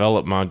the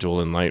develop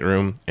module in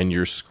Lightroom and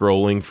you're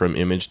scrolling from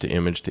image to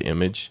image to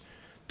image,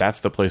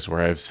 that's the place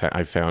where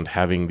I've found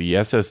having the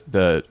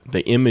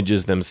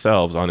images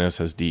themselves on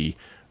SSD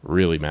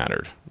really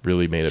mattered,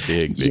 really made a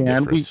big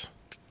difference.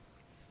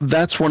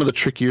 That's one of the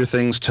trickier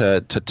things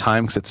to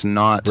time, because it's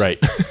not right.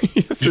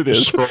 Yes, it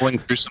is.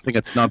 Scrolling through something,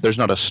 there's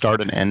not a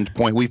start and end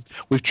point.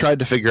 We've tried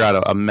to figure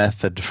out a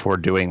method for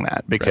doing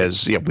that,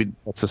 because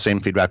that's the same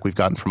feedback we've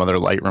gotten from other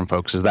Lightroom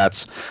folks. Is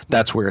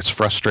that's where it's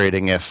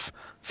frustrating if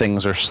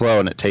things are slow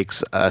and it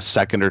takes a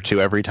second or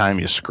two every time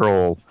you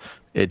scroll.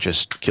 It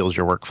just kills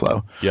your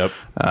workflow. Yep.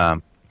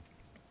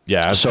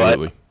 Yeah,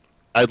 absolutely. So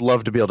I'd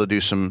love to be able to do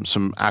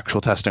some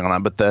actual testing on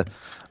that, but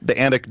the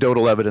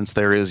anecdotal evidence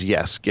there is,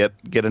 yes, get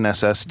an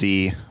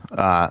SSD,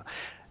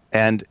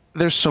 and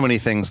there's so many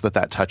things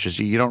that touches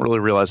you. You don't really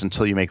realize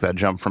until you make that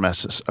jump from a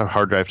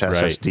hard drive to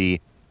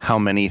SSD how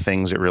many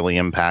things it really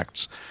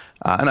impacts.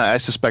 And I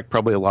suspect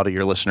probably a lot of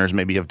your listeners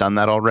maybe have done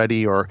that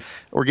already, or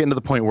getting to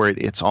the point where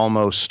it's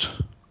almost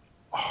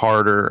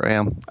harder,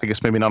 I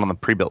guess maybe not on the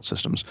pre-built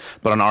systems,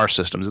 but on our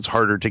systems, it's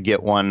harder to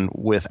get one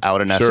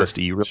without an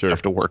SSD. You really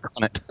have to work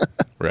on it.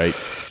 Right.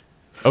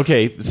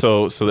 Okay,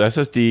 so the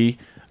SSD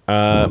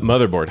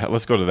motherboard.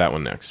 Let's go to that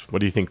one next. What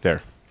do you think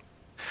there?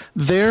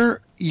 There,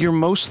 you're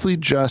mostly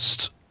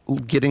just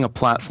getting a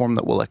platform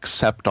that will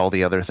accept all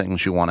the other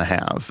things you want to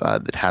have.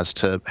 That has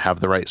to have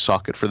the right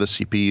socket for the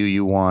CPU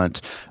you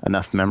want,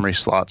 enough memory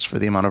slots for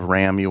the amount of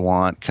RAM you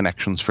want,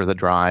 connections for the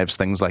drives,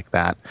 things like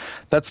that.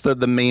 That's the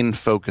main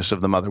focus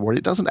of the motherboard.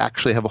 It doesn't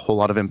actually have a whole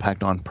lot of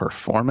impact on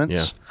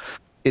performance. Yeah.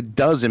 It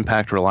does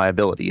impact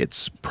reliability.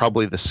 It's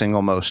probably the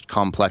single most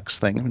complex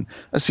thing. I mean,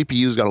 a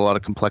CPU's got a lot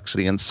of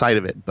complexity inside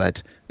of it,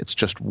 but it's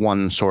just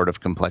one sort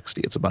of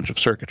complexity. It's a bunch of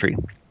circuitry.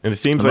 And it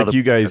seems like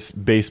you guys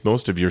base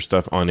most of your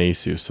stuff on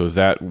ASUS. So is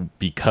that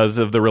because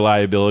of the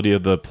reliability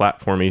of the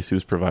platform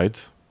ASUS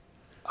provides?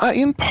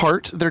 In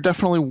part. They're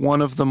definitely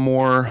one of the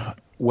more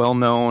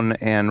well-known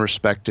and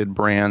respected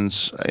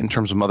brands in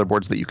terms of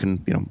motherboards that you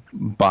can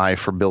buy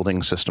for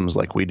building systems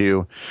like we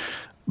do.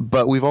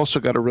 But we've also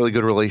got a really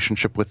good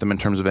relationship with them in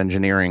terms of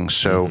engineering.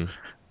 So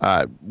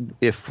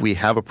if we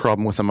have a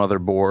problem with a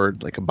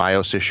motherboard, like a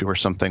BIOS issue or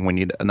something, we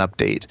need an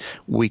update,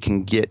 we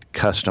can get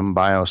custom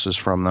BIOSes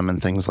from them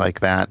and things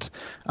like that.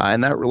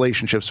 And that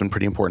relationship's been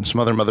pretty important.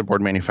 Some other motherboard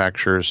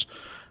manufacturers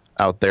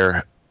out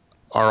there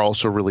are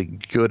also really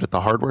good at the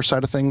hardware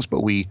side of things,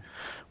 but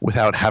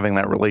without having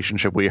that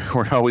relationship, we're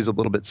always a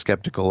little bit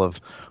skeptical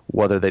of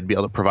whether they'd be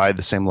able to provide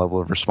the same level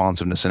of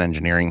responsiveness and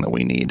engineering that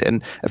we need.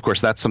 And of course,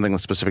 that's something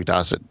that's specific to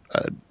us.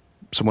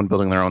 Someone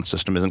building their own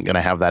system isn't going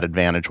to have that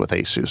advantage with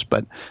Asus,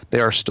 but they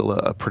are still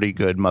a pretty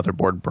good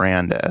motherboard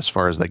brand as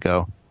far as they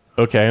go.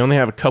 Okay, I only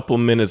have a couple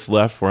minutes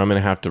left where I'm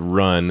going to have to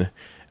run.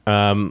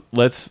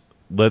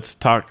 Let's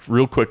talk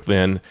real quick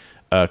then.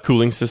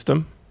 Cooling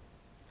system,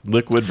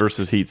 liquid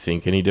versus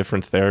heatsink. Any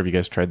difference there? Have you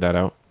guys tried that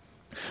out?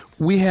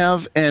 We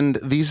have, and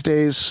these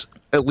days,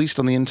 at least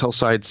on the Intel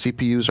side,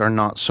 CPUs are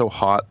not so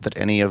hot that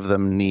any of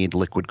them need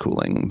liquid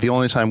cooling. The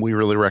only time we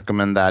really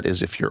recommend that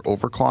is if you're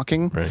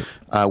overclocking,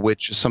 right.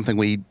 Which is something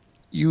we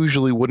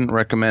usually wouldn't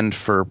recommend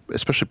for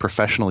especially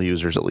professional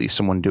users, at least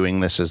someone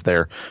doing this as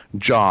their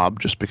job,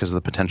 just because of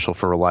the potential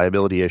for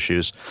reliability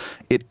issues.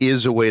 It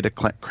is a way to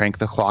crank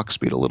the clock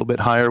speed a little bit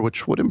higher,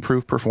 which would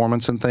improve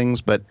performance and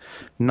things, but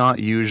not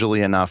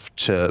usually enough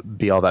to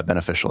be all that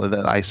beneficial.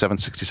 The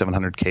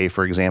i7-6700K,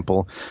 for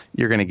example,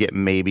 you're going to get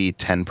maybe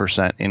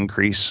 10%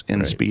 increase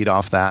in speed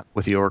off that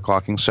with the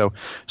overclocking. So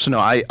no,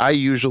 I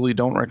usually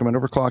don't recommend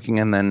overclocking,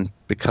 and then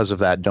because of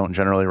that, don't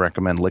generally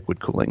recommend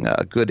liquid cooling.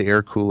 A good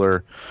air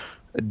cooler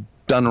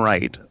done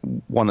right,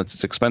 one that's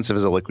as expensive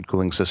as a liquid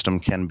cooling system,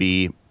 can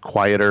be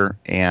quieter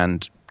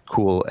and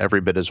cool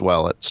every bit as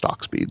well at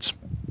stock speeds.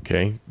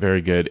 Okay, very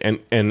good.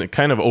 And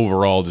kind of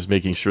overall, just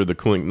making sure the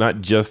cooling,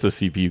 not just the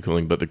CPU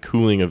cooling, but the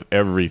cooling of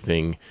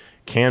everything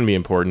can be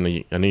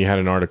important. I know you had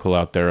an article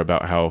out there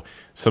about how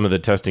some of the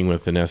testing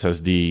with an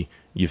SSD,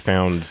 you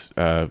found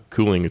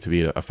cooling to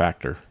be a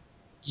factor.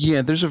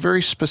 Yeah, there's a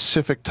very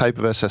specific type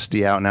of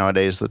SSD out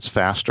nowadays that's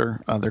faster.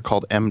 They're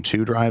called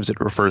M2 drives. It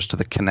refers to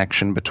the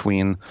connection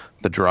between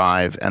the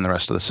drive and the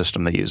rest of the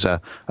system. They use a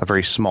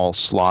very small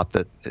slot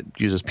that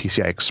uses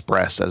PCI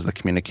Express as the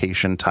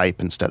communication type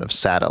instead of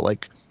SATA,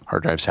 like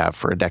hard drives have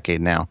for a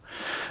decade now.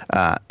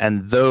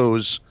 And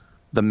those,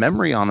 the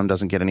memory on them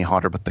doesn't get any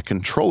hotter, but the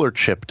controller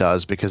chip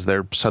does, because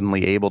they're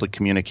suddenly able to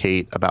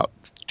communicate about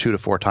 2 to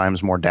 4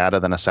 times more data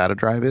than a SATA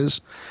drive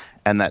is.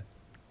 And that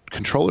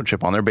controller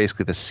chip on there,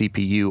 basically the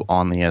CPU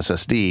on the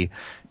SSD,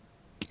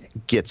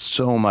 gets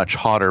so much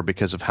hotter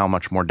because of how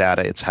much more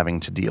data it's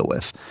having to deal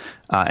with.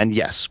 And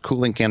yes,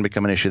 cooling can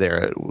become an issue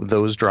there.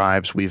 Those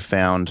drives, we've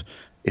found,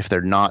 if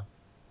they're not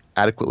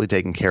adequately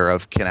taken care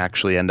of, can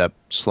actually end up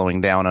slowing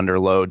down under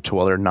load to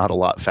where they're not a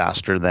lot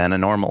faster than a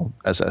normal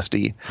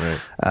SSD.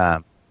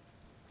 Right.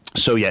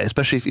 So yeah,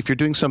 especially if you're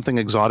doing something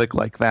exotic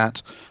like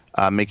that,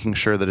 making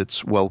sure that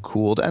it's well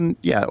cooled, and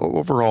yeah,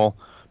 overall,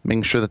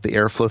 making sure that the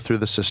airflow through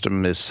the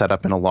system is set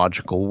up in a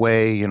logical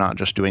way. You're not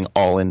just doing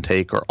all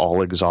intake or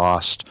all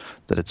exhaust,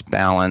 that it's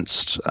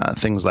balanced.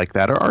 Things like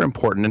that are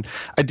important. And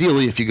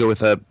ideally, if you go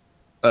with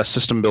a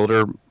system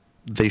builder,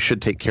 they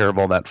should take care of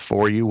all that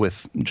for you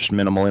with just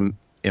minimal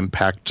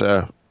impact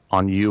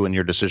on you and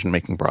your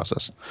decision-making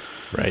process.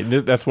 Right.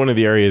 That's one of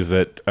the areas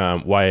that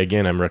why,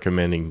 again, I'm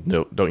recommending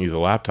don't use a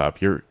laptop.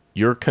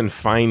 You're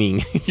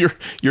confining,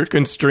 you're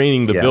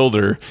constraining the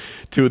builder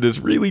to this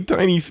really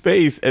tiny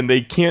space, and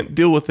they can't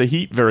deal with the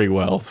heat very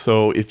well.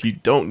 So if you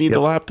don't need the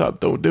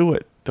laptop, don't do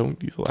it.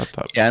 Don't use a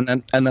laptop. Yeah,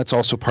 and that's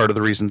also part of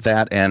the reason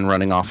that, and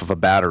running off of a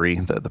battery,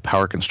 the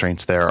power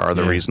constraints there are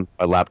the reason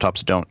why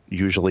laptops don't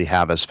usually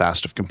have as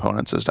fast of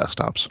components as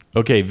desktops.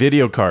 Okay,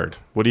 video card.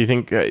 What do you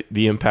think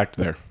the impact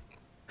there?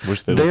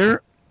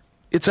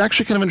 It's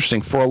actually kind of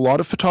interesting. For a lot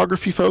of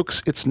photography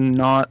folks, it's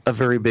not a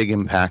very big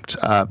impact.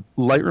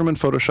 Lightroom and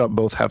Photoshop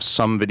both have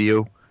some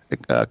video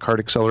card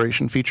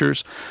acceleration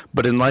features,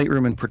 but in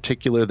Lightroom in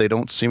particular, they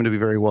don't seem to be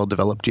very well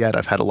developed yet.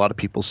 I've had a lot of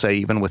people say,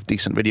 even with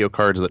decent video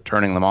cards, that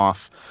turning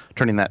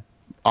that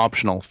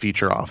optional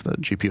feature off, the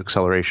GPU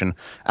acceleration,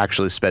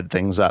 actually sped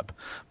things up.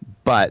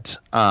 But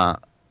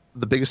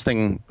the biggest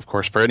thing, of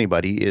course, for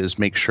anybody is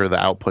make sure the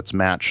outputs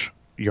match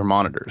your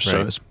monitors.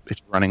 Right. So if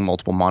you're running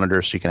multiple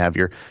monitors, so you can have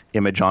your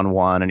image on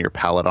one and your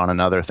palette on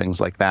another, things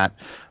like that.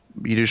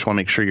 You just want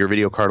to make sure your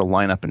video card will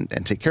line up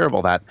and take care of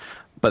all that.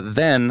 But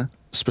then,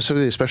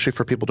 specifically, especially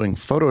for people doing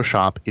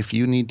Photoshop, if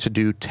you need to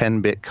do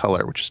 10-bit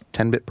color, which is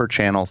 10-bit per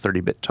channel,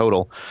 30-bit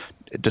total,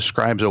 it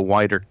describes a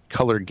wider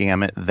color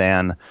gamut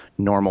than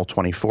normal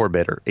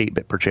 24-bit or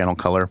 8-bit per channel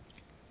color.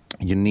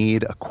 You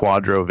need a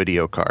Quadro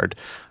video card.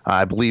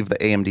 I believe the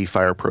AMD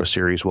Fire Pro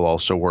series will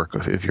also work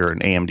if you're an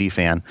AMD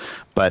fan.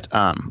 But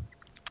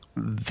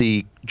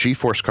the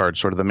GeForce cards,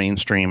 sort of the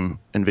mainstream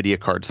NVIDIA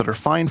cards that are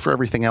fine for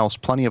everything else,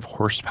 plenty of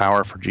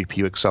horsepower for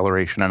GPU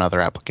acceleration and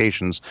other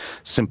applications,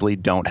 simply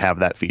don't have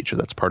that feature.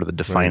 That's part of the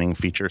defining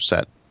feature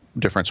set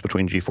difference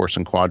between GeForce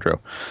and Quadro.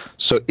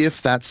 So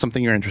if that's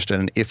something you're interested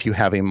in, if you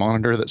have a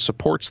monitor that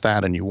supports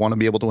that and you want to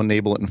be able to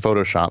enable it in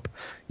Photoshop,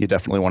 you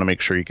definitely want to make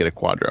sure you get a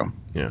Quadro.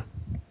 Yeah.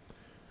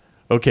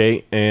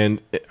 Okay,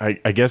 and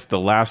I guess the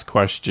last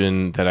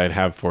question that I'd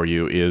have for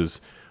you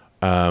is,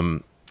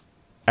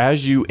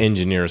 as you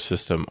engineer a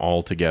system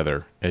all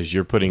together, as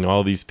you're putting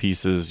all these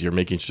pieces, you're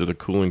making sure the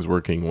cooling's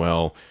working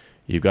well,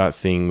 you've got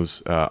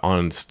things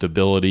on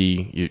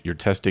stability, you're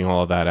testing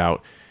all of that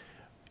out.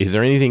 Is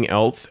there anything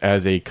else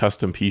as a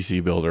custom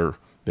PC builder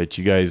that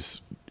you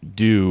guys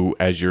do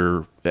as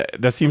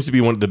that seems to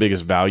be one of the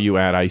biggest value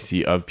add I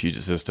see of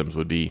Puget Systems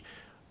would be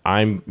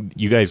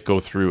you guys go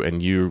through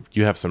and you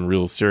have some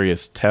real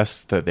serious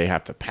tests that they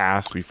have to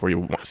pass before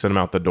you send them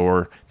out the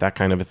door, that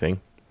kind of a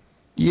thing.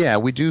 Yeah,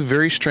 we do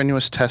very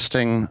strenuous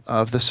testing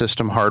of the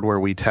system hardware.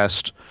 We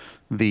test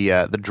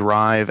the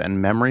drive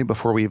and memory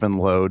before we even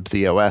load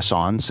the OS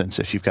on, since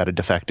if you've got a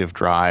defective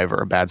drive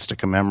or a bad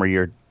stick of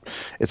memory,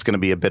 it's going to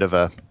be a bit of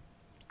a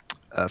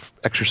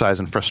exercise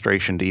in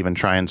frustration to even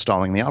try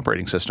installing the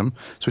operating system.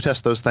 So we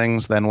test those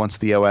things. Then once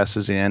the OS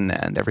is in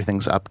and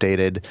everything's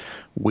updated,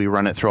 we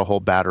run it through a whole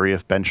battery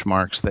of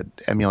benchmarks that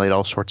emulate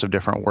all sorts of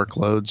different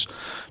workloads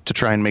to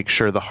try and make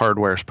sure the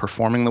hardware is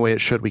performing the way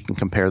it should. We can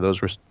compare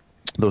those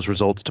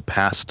results to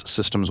past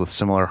systems with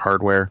similar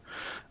hardware.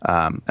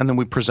 And then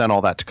we present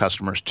all that to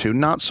customers too,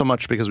 not so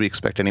much because we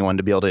expect anyone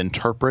to be able to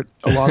interpret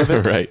a lot of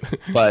it, right,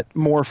 but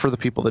more for the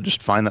people that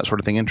just find that sort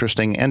of thing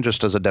interesting, and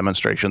just as a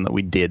demonstration that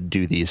we did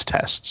do these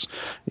tests.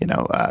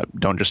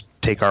 Don't just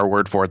take our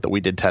word for it that we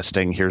did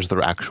testing. Here's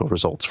the actual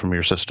results from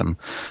your system.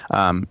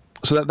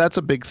 So that's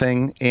a big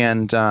thing.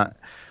 And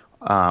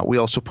we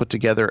also put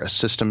together a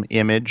system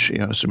image,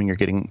 assuming you're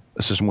getting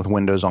a system with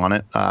Windows on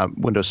it,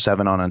 Windows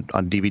 7 on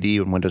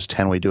DVD, and Windows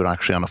 10 we do it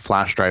actually on a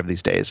flash drive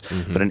these days,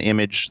 but an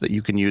image that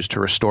you can use to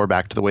restore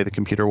back to the way the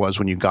computer was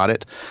when you got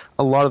it.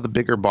 A lot of the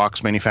bigger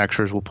box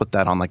manufacturers will put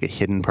that on like a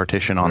hidden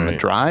partition on the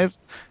drive,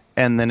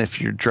 and then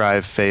if your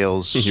drive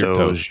fails,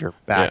 so's your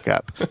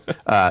backup.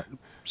 Yeah.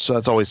 So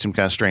that's always seemed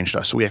kind of strange to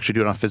us. So we actually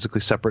do it on a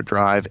physically separate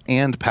drive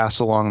and pass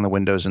along the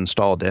Windows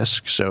install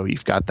disk. So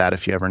you've got that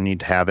if you ever need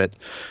to have it.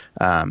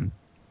 And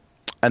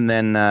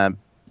then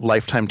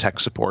lifetime tech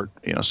support.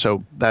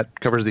 So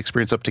that covers the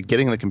experience up to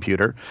getting the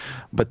computer.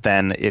 But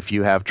then if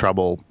you have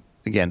trouble,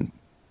 again,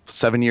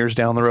 7 years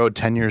down the road,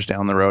 10 years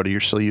down the road, you're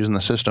still using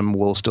the system,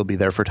 we'll still be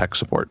there for tech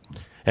support.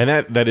 And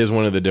that is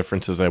one of the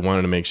differences I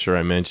wanted to make sure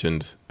I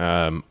mentioned.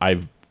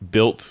 I've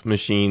built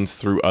machines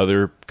through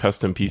other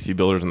custom PC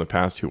builders in the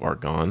past who are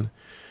gone.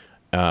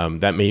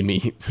 That made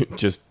me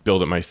just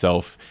build it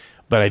myself.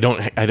 But I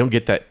don't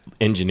get that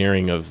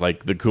engineering of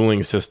like the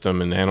cooling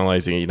system and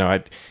analyzing it.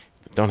 I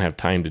don't have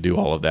time to do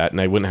all of that, and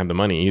I wouldn't have the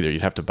money either.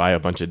 You'd have to buy a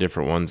bunch of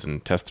different ones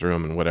and test through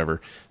them and whatever.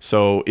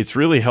 So it's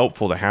really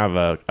helpful to have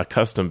a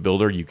custom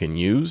builder you can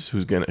use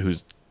who's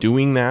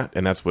doing that,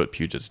 and that's what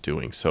Puget's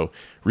doing. So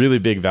really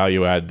big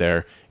value add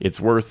there. It's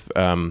worth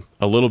a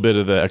little bit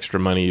of the extra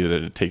money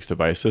that it takes to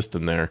buy a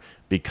system there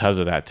because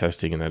of that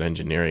testing and that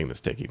engineering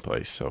that's taking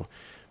place. So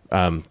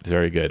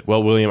very good.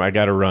 Well, William, I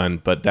got to run,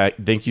 but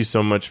thank you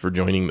so much for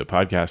joining the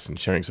podcast and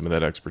sharing some of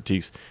that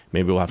expertise.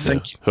 Maybe we'll have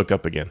to hook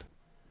up again.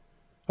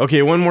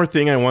 Okay, one more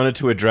thing I wanted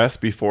to address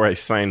before I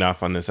signed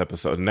off on this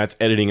episode, and that's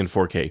editing in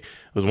 4K. It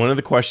was one of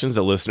the questions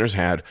that listeners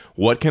had.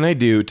 What can I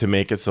do to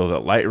make it so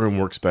that Lightroom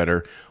works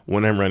better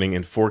when I'm running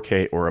in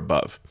 4K or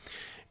above?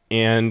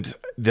 And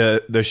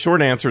the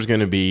short answer is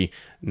going to be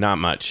not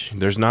much.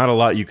 There's not a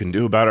lot you can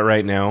do about it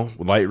right now.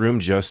 Lightroom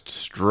just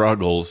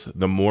struggles.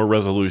 The more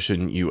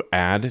resolution you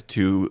add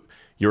to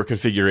your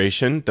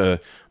configuration, the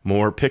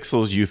more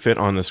pixels you fit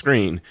on the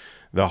screen,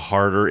 the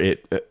harder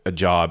a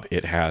job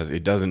it has.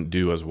 It doesn't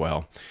do as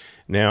well.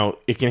 Now,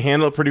 it can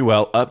handle it pretty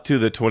well up to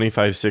the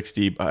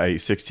 2560 by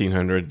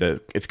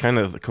 1600. It's kind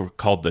of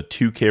called the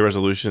 2K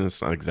resolution.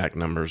 It's not exact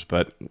numbers,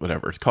 but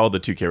whatever. It's called the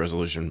 2K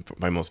resolution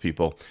by most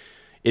people.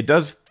 It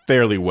does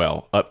fairly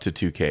well up to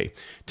 2K.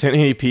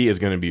 1080p is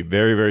going to be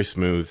very, very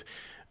smooth.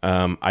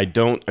 I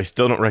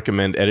still don't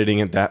recommend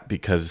editing at that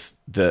because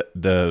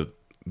the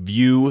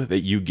view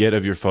that you get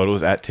of your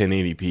photos at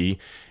 1080p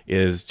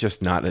is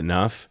just not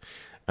enough.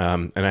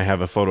 And I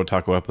have a Photo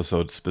Taco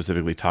episode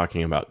specifically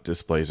talking about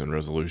displays and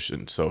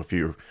resolution. So if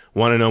you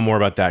want to know more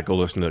about that,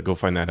 go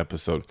find that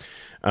episode.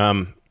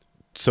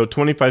 So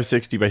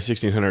 2560 by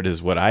 1600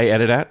 is what I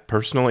edit at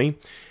personally,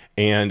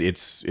 and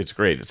it's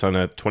great. It's on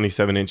a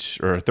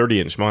 27-inch or a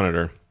 30-inch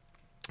monitor,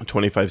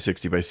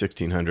 2560 by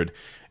 1600,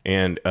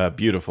 and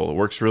beautiful. It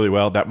works really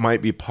well. That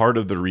might be part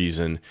of the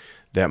reason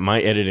that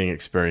my editing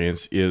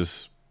experience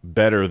is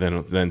better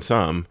than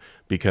some,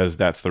 because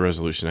that's the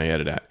resolution I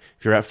edit at.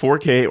 If you're at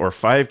 4K or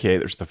 5K,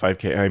 there's the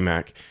 5K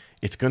iMac,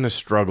 it's going to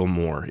struggle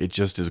more. It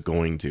just is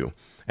going to.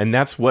 And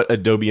that's what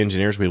Adobe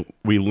engineers,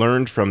 we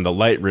learned from the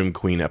Lightroom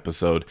Queen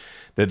episode,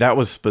 that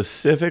was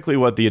specifically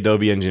what the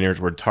Adobe engineers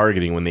were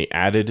targeting when they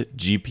added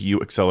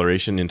GPU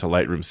acceleration into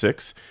Lightroom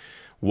 6,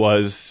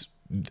 was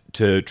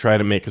to try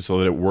to make it so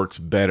that it works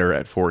better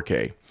at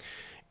 4K.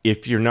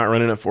 If you're not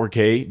running at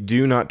 4K,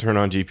 do not turn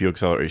on GPU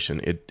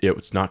acceleration.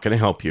 It's not going to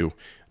help you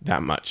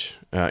that much.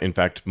 In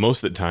fact,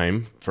 most of the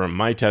time, from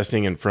my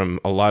testing and from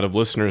a lot of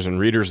listeners and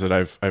readers that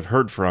I've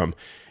heard from,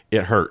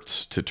 it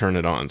hurts to turn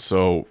it on.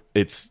 So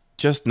it's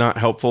just not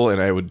helpful,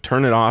 and I would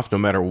turn it off no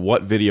matter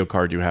what video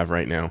card you have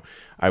right now.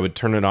 I would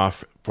turn it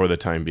off for the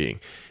time being.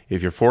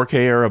 If you're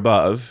 4K or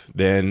above,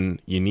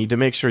 then you need to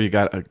make sure you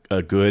got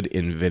a good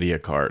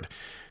NVIDIA card.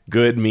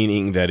 Good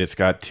meaning that it's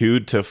got 2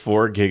 to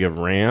 4 gig of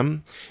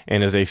RAM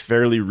and is a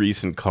fairly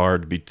recent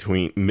card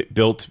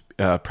built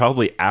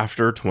probably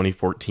after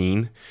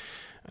 2014.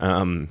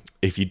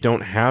 If you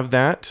don't have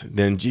that,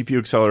 then GPU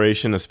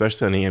acceleration,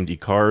 especially on AMD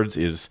cards,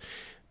 is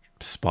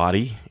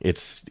spotty.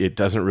 It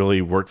doesn't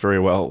really work very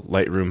well.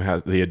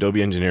 The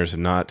Adobe engineers have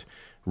not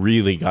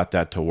really got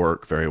that to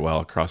work very well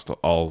across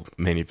all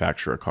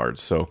manufacturer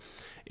cards. So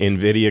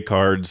NVIDIA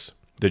cards,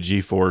 the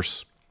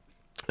GeForce,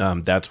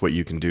 that's what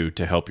you can do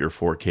to help your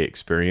 4K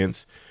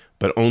experience,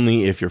 but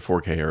only if you're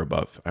 4K or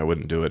above. I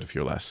wouldn't do it if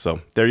you're less.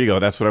 So there you go.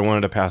 That's what I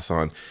wanted to pass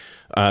on.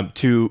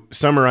 To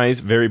summarize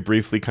very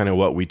briefly kind of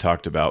what we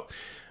talked about.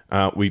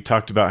 We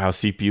talked about how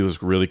CPU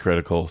is really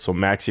critical. So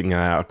maxing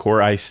out a Core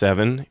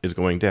i7 is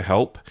going to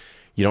help.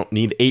 You don't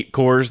need 8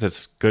 cores.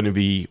 That's going to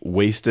be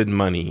wasted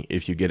money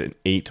if you get an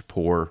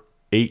 8-core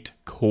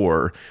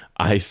i7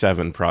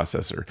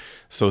 processor.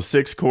 So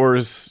 6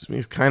 cores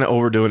is kind of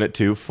overdoing it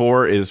too.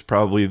 4 is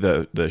probably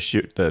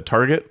the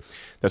target.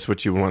 That's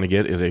what you want to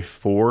get, is a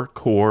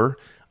 4-core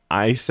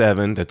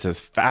i7 that's as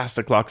fast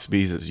a clock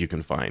speeds as you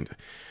can find.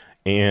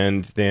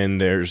 And then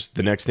there's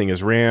the next thing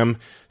is RAM,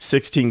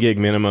 16 gig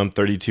minimum,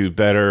 32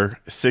 better,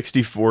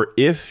 64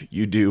 if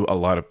you do a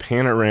lot of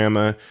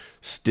panorama,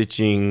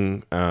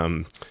 stitching,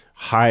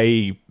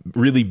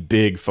 really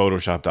big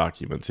Photoshop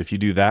documents. If you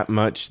do that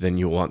much, then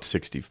you'll want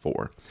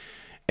 64.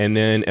 And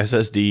then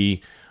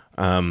SSD,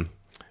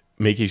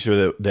 making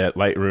sure that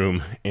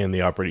Lightroom and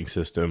the operating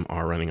system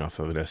are running off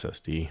of an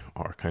SSD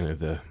are kind of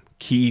the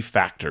key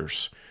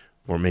factors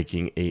for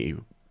making a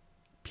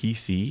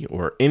PC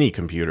or any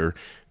computer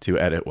to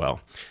edit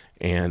well.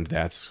 And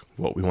that's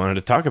what we wanted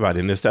to talk about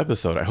in this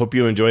episode. I hope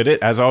you enjoyed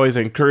it. As always,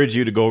 I encourage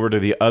you to go over to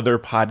the other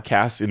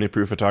podcasts in the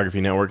Improved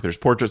Photography Network. There's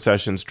Portrait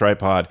Sessions,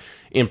 Tripod,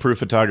 Improved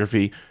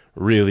Photography.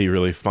 Really,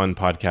 really fun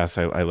podcasts.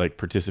 I like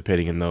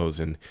participating in those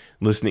and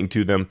listening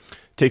to them.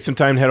 Take some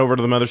time to head over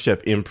to the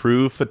mothership,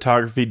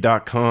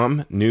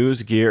 improvephotography.com.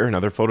 News, gear, and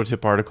other photo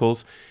tip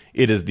articles.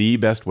 It is the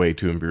best way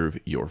to improve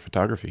your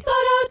photography.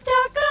 Photo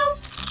Taco.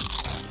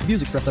 The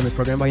views expressed on this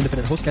program by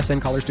independent host guests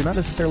and callers do not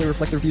necessarily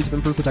reflect the views of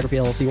Improved Photography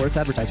LLC or its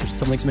advertisers.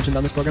 Some links mentioned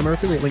on this program are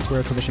affiliate links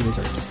where a commission is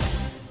earned.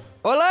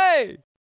 Olé!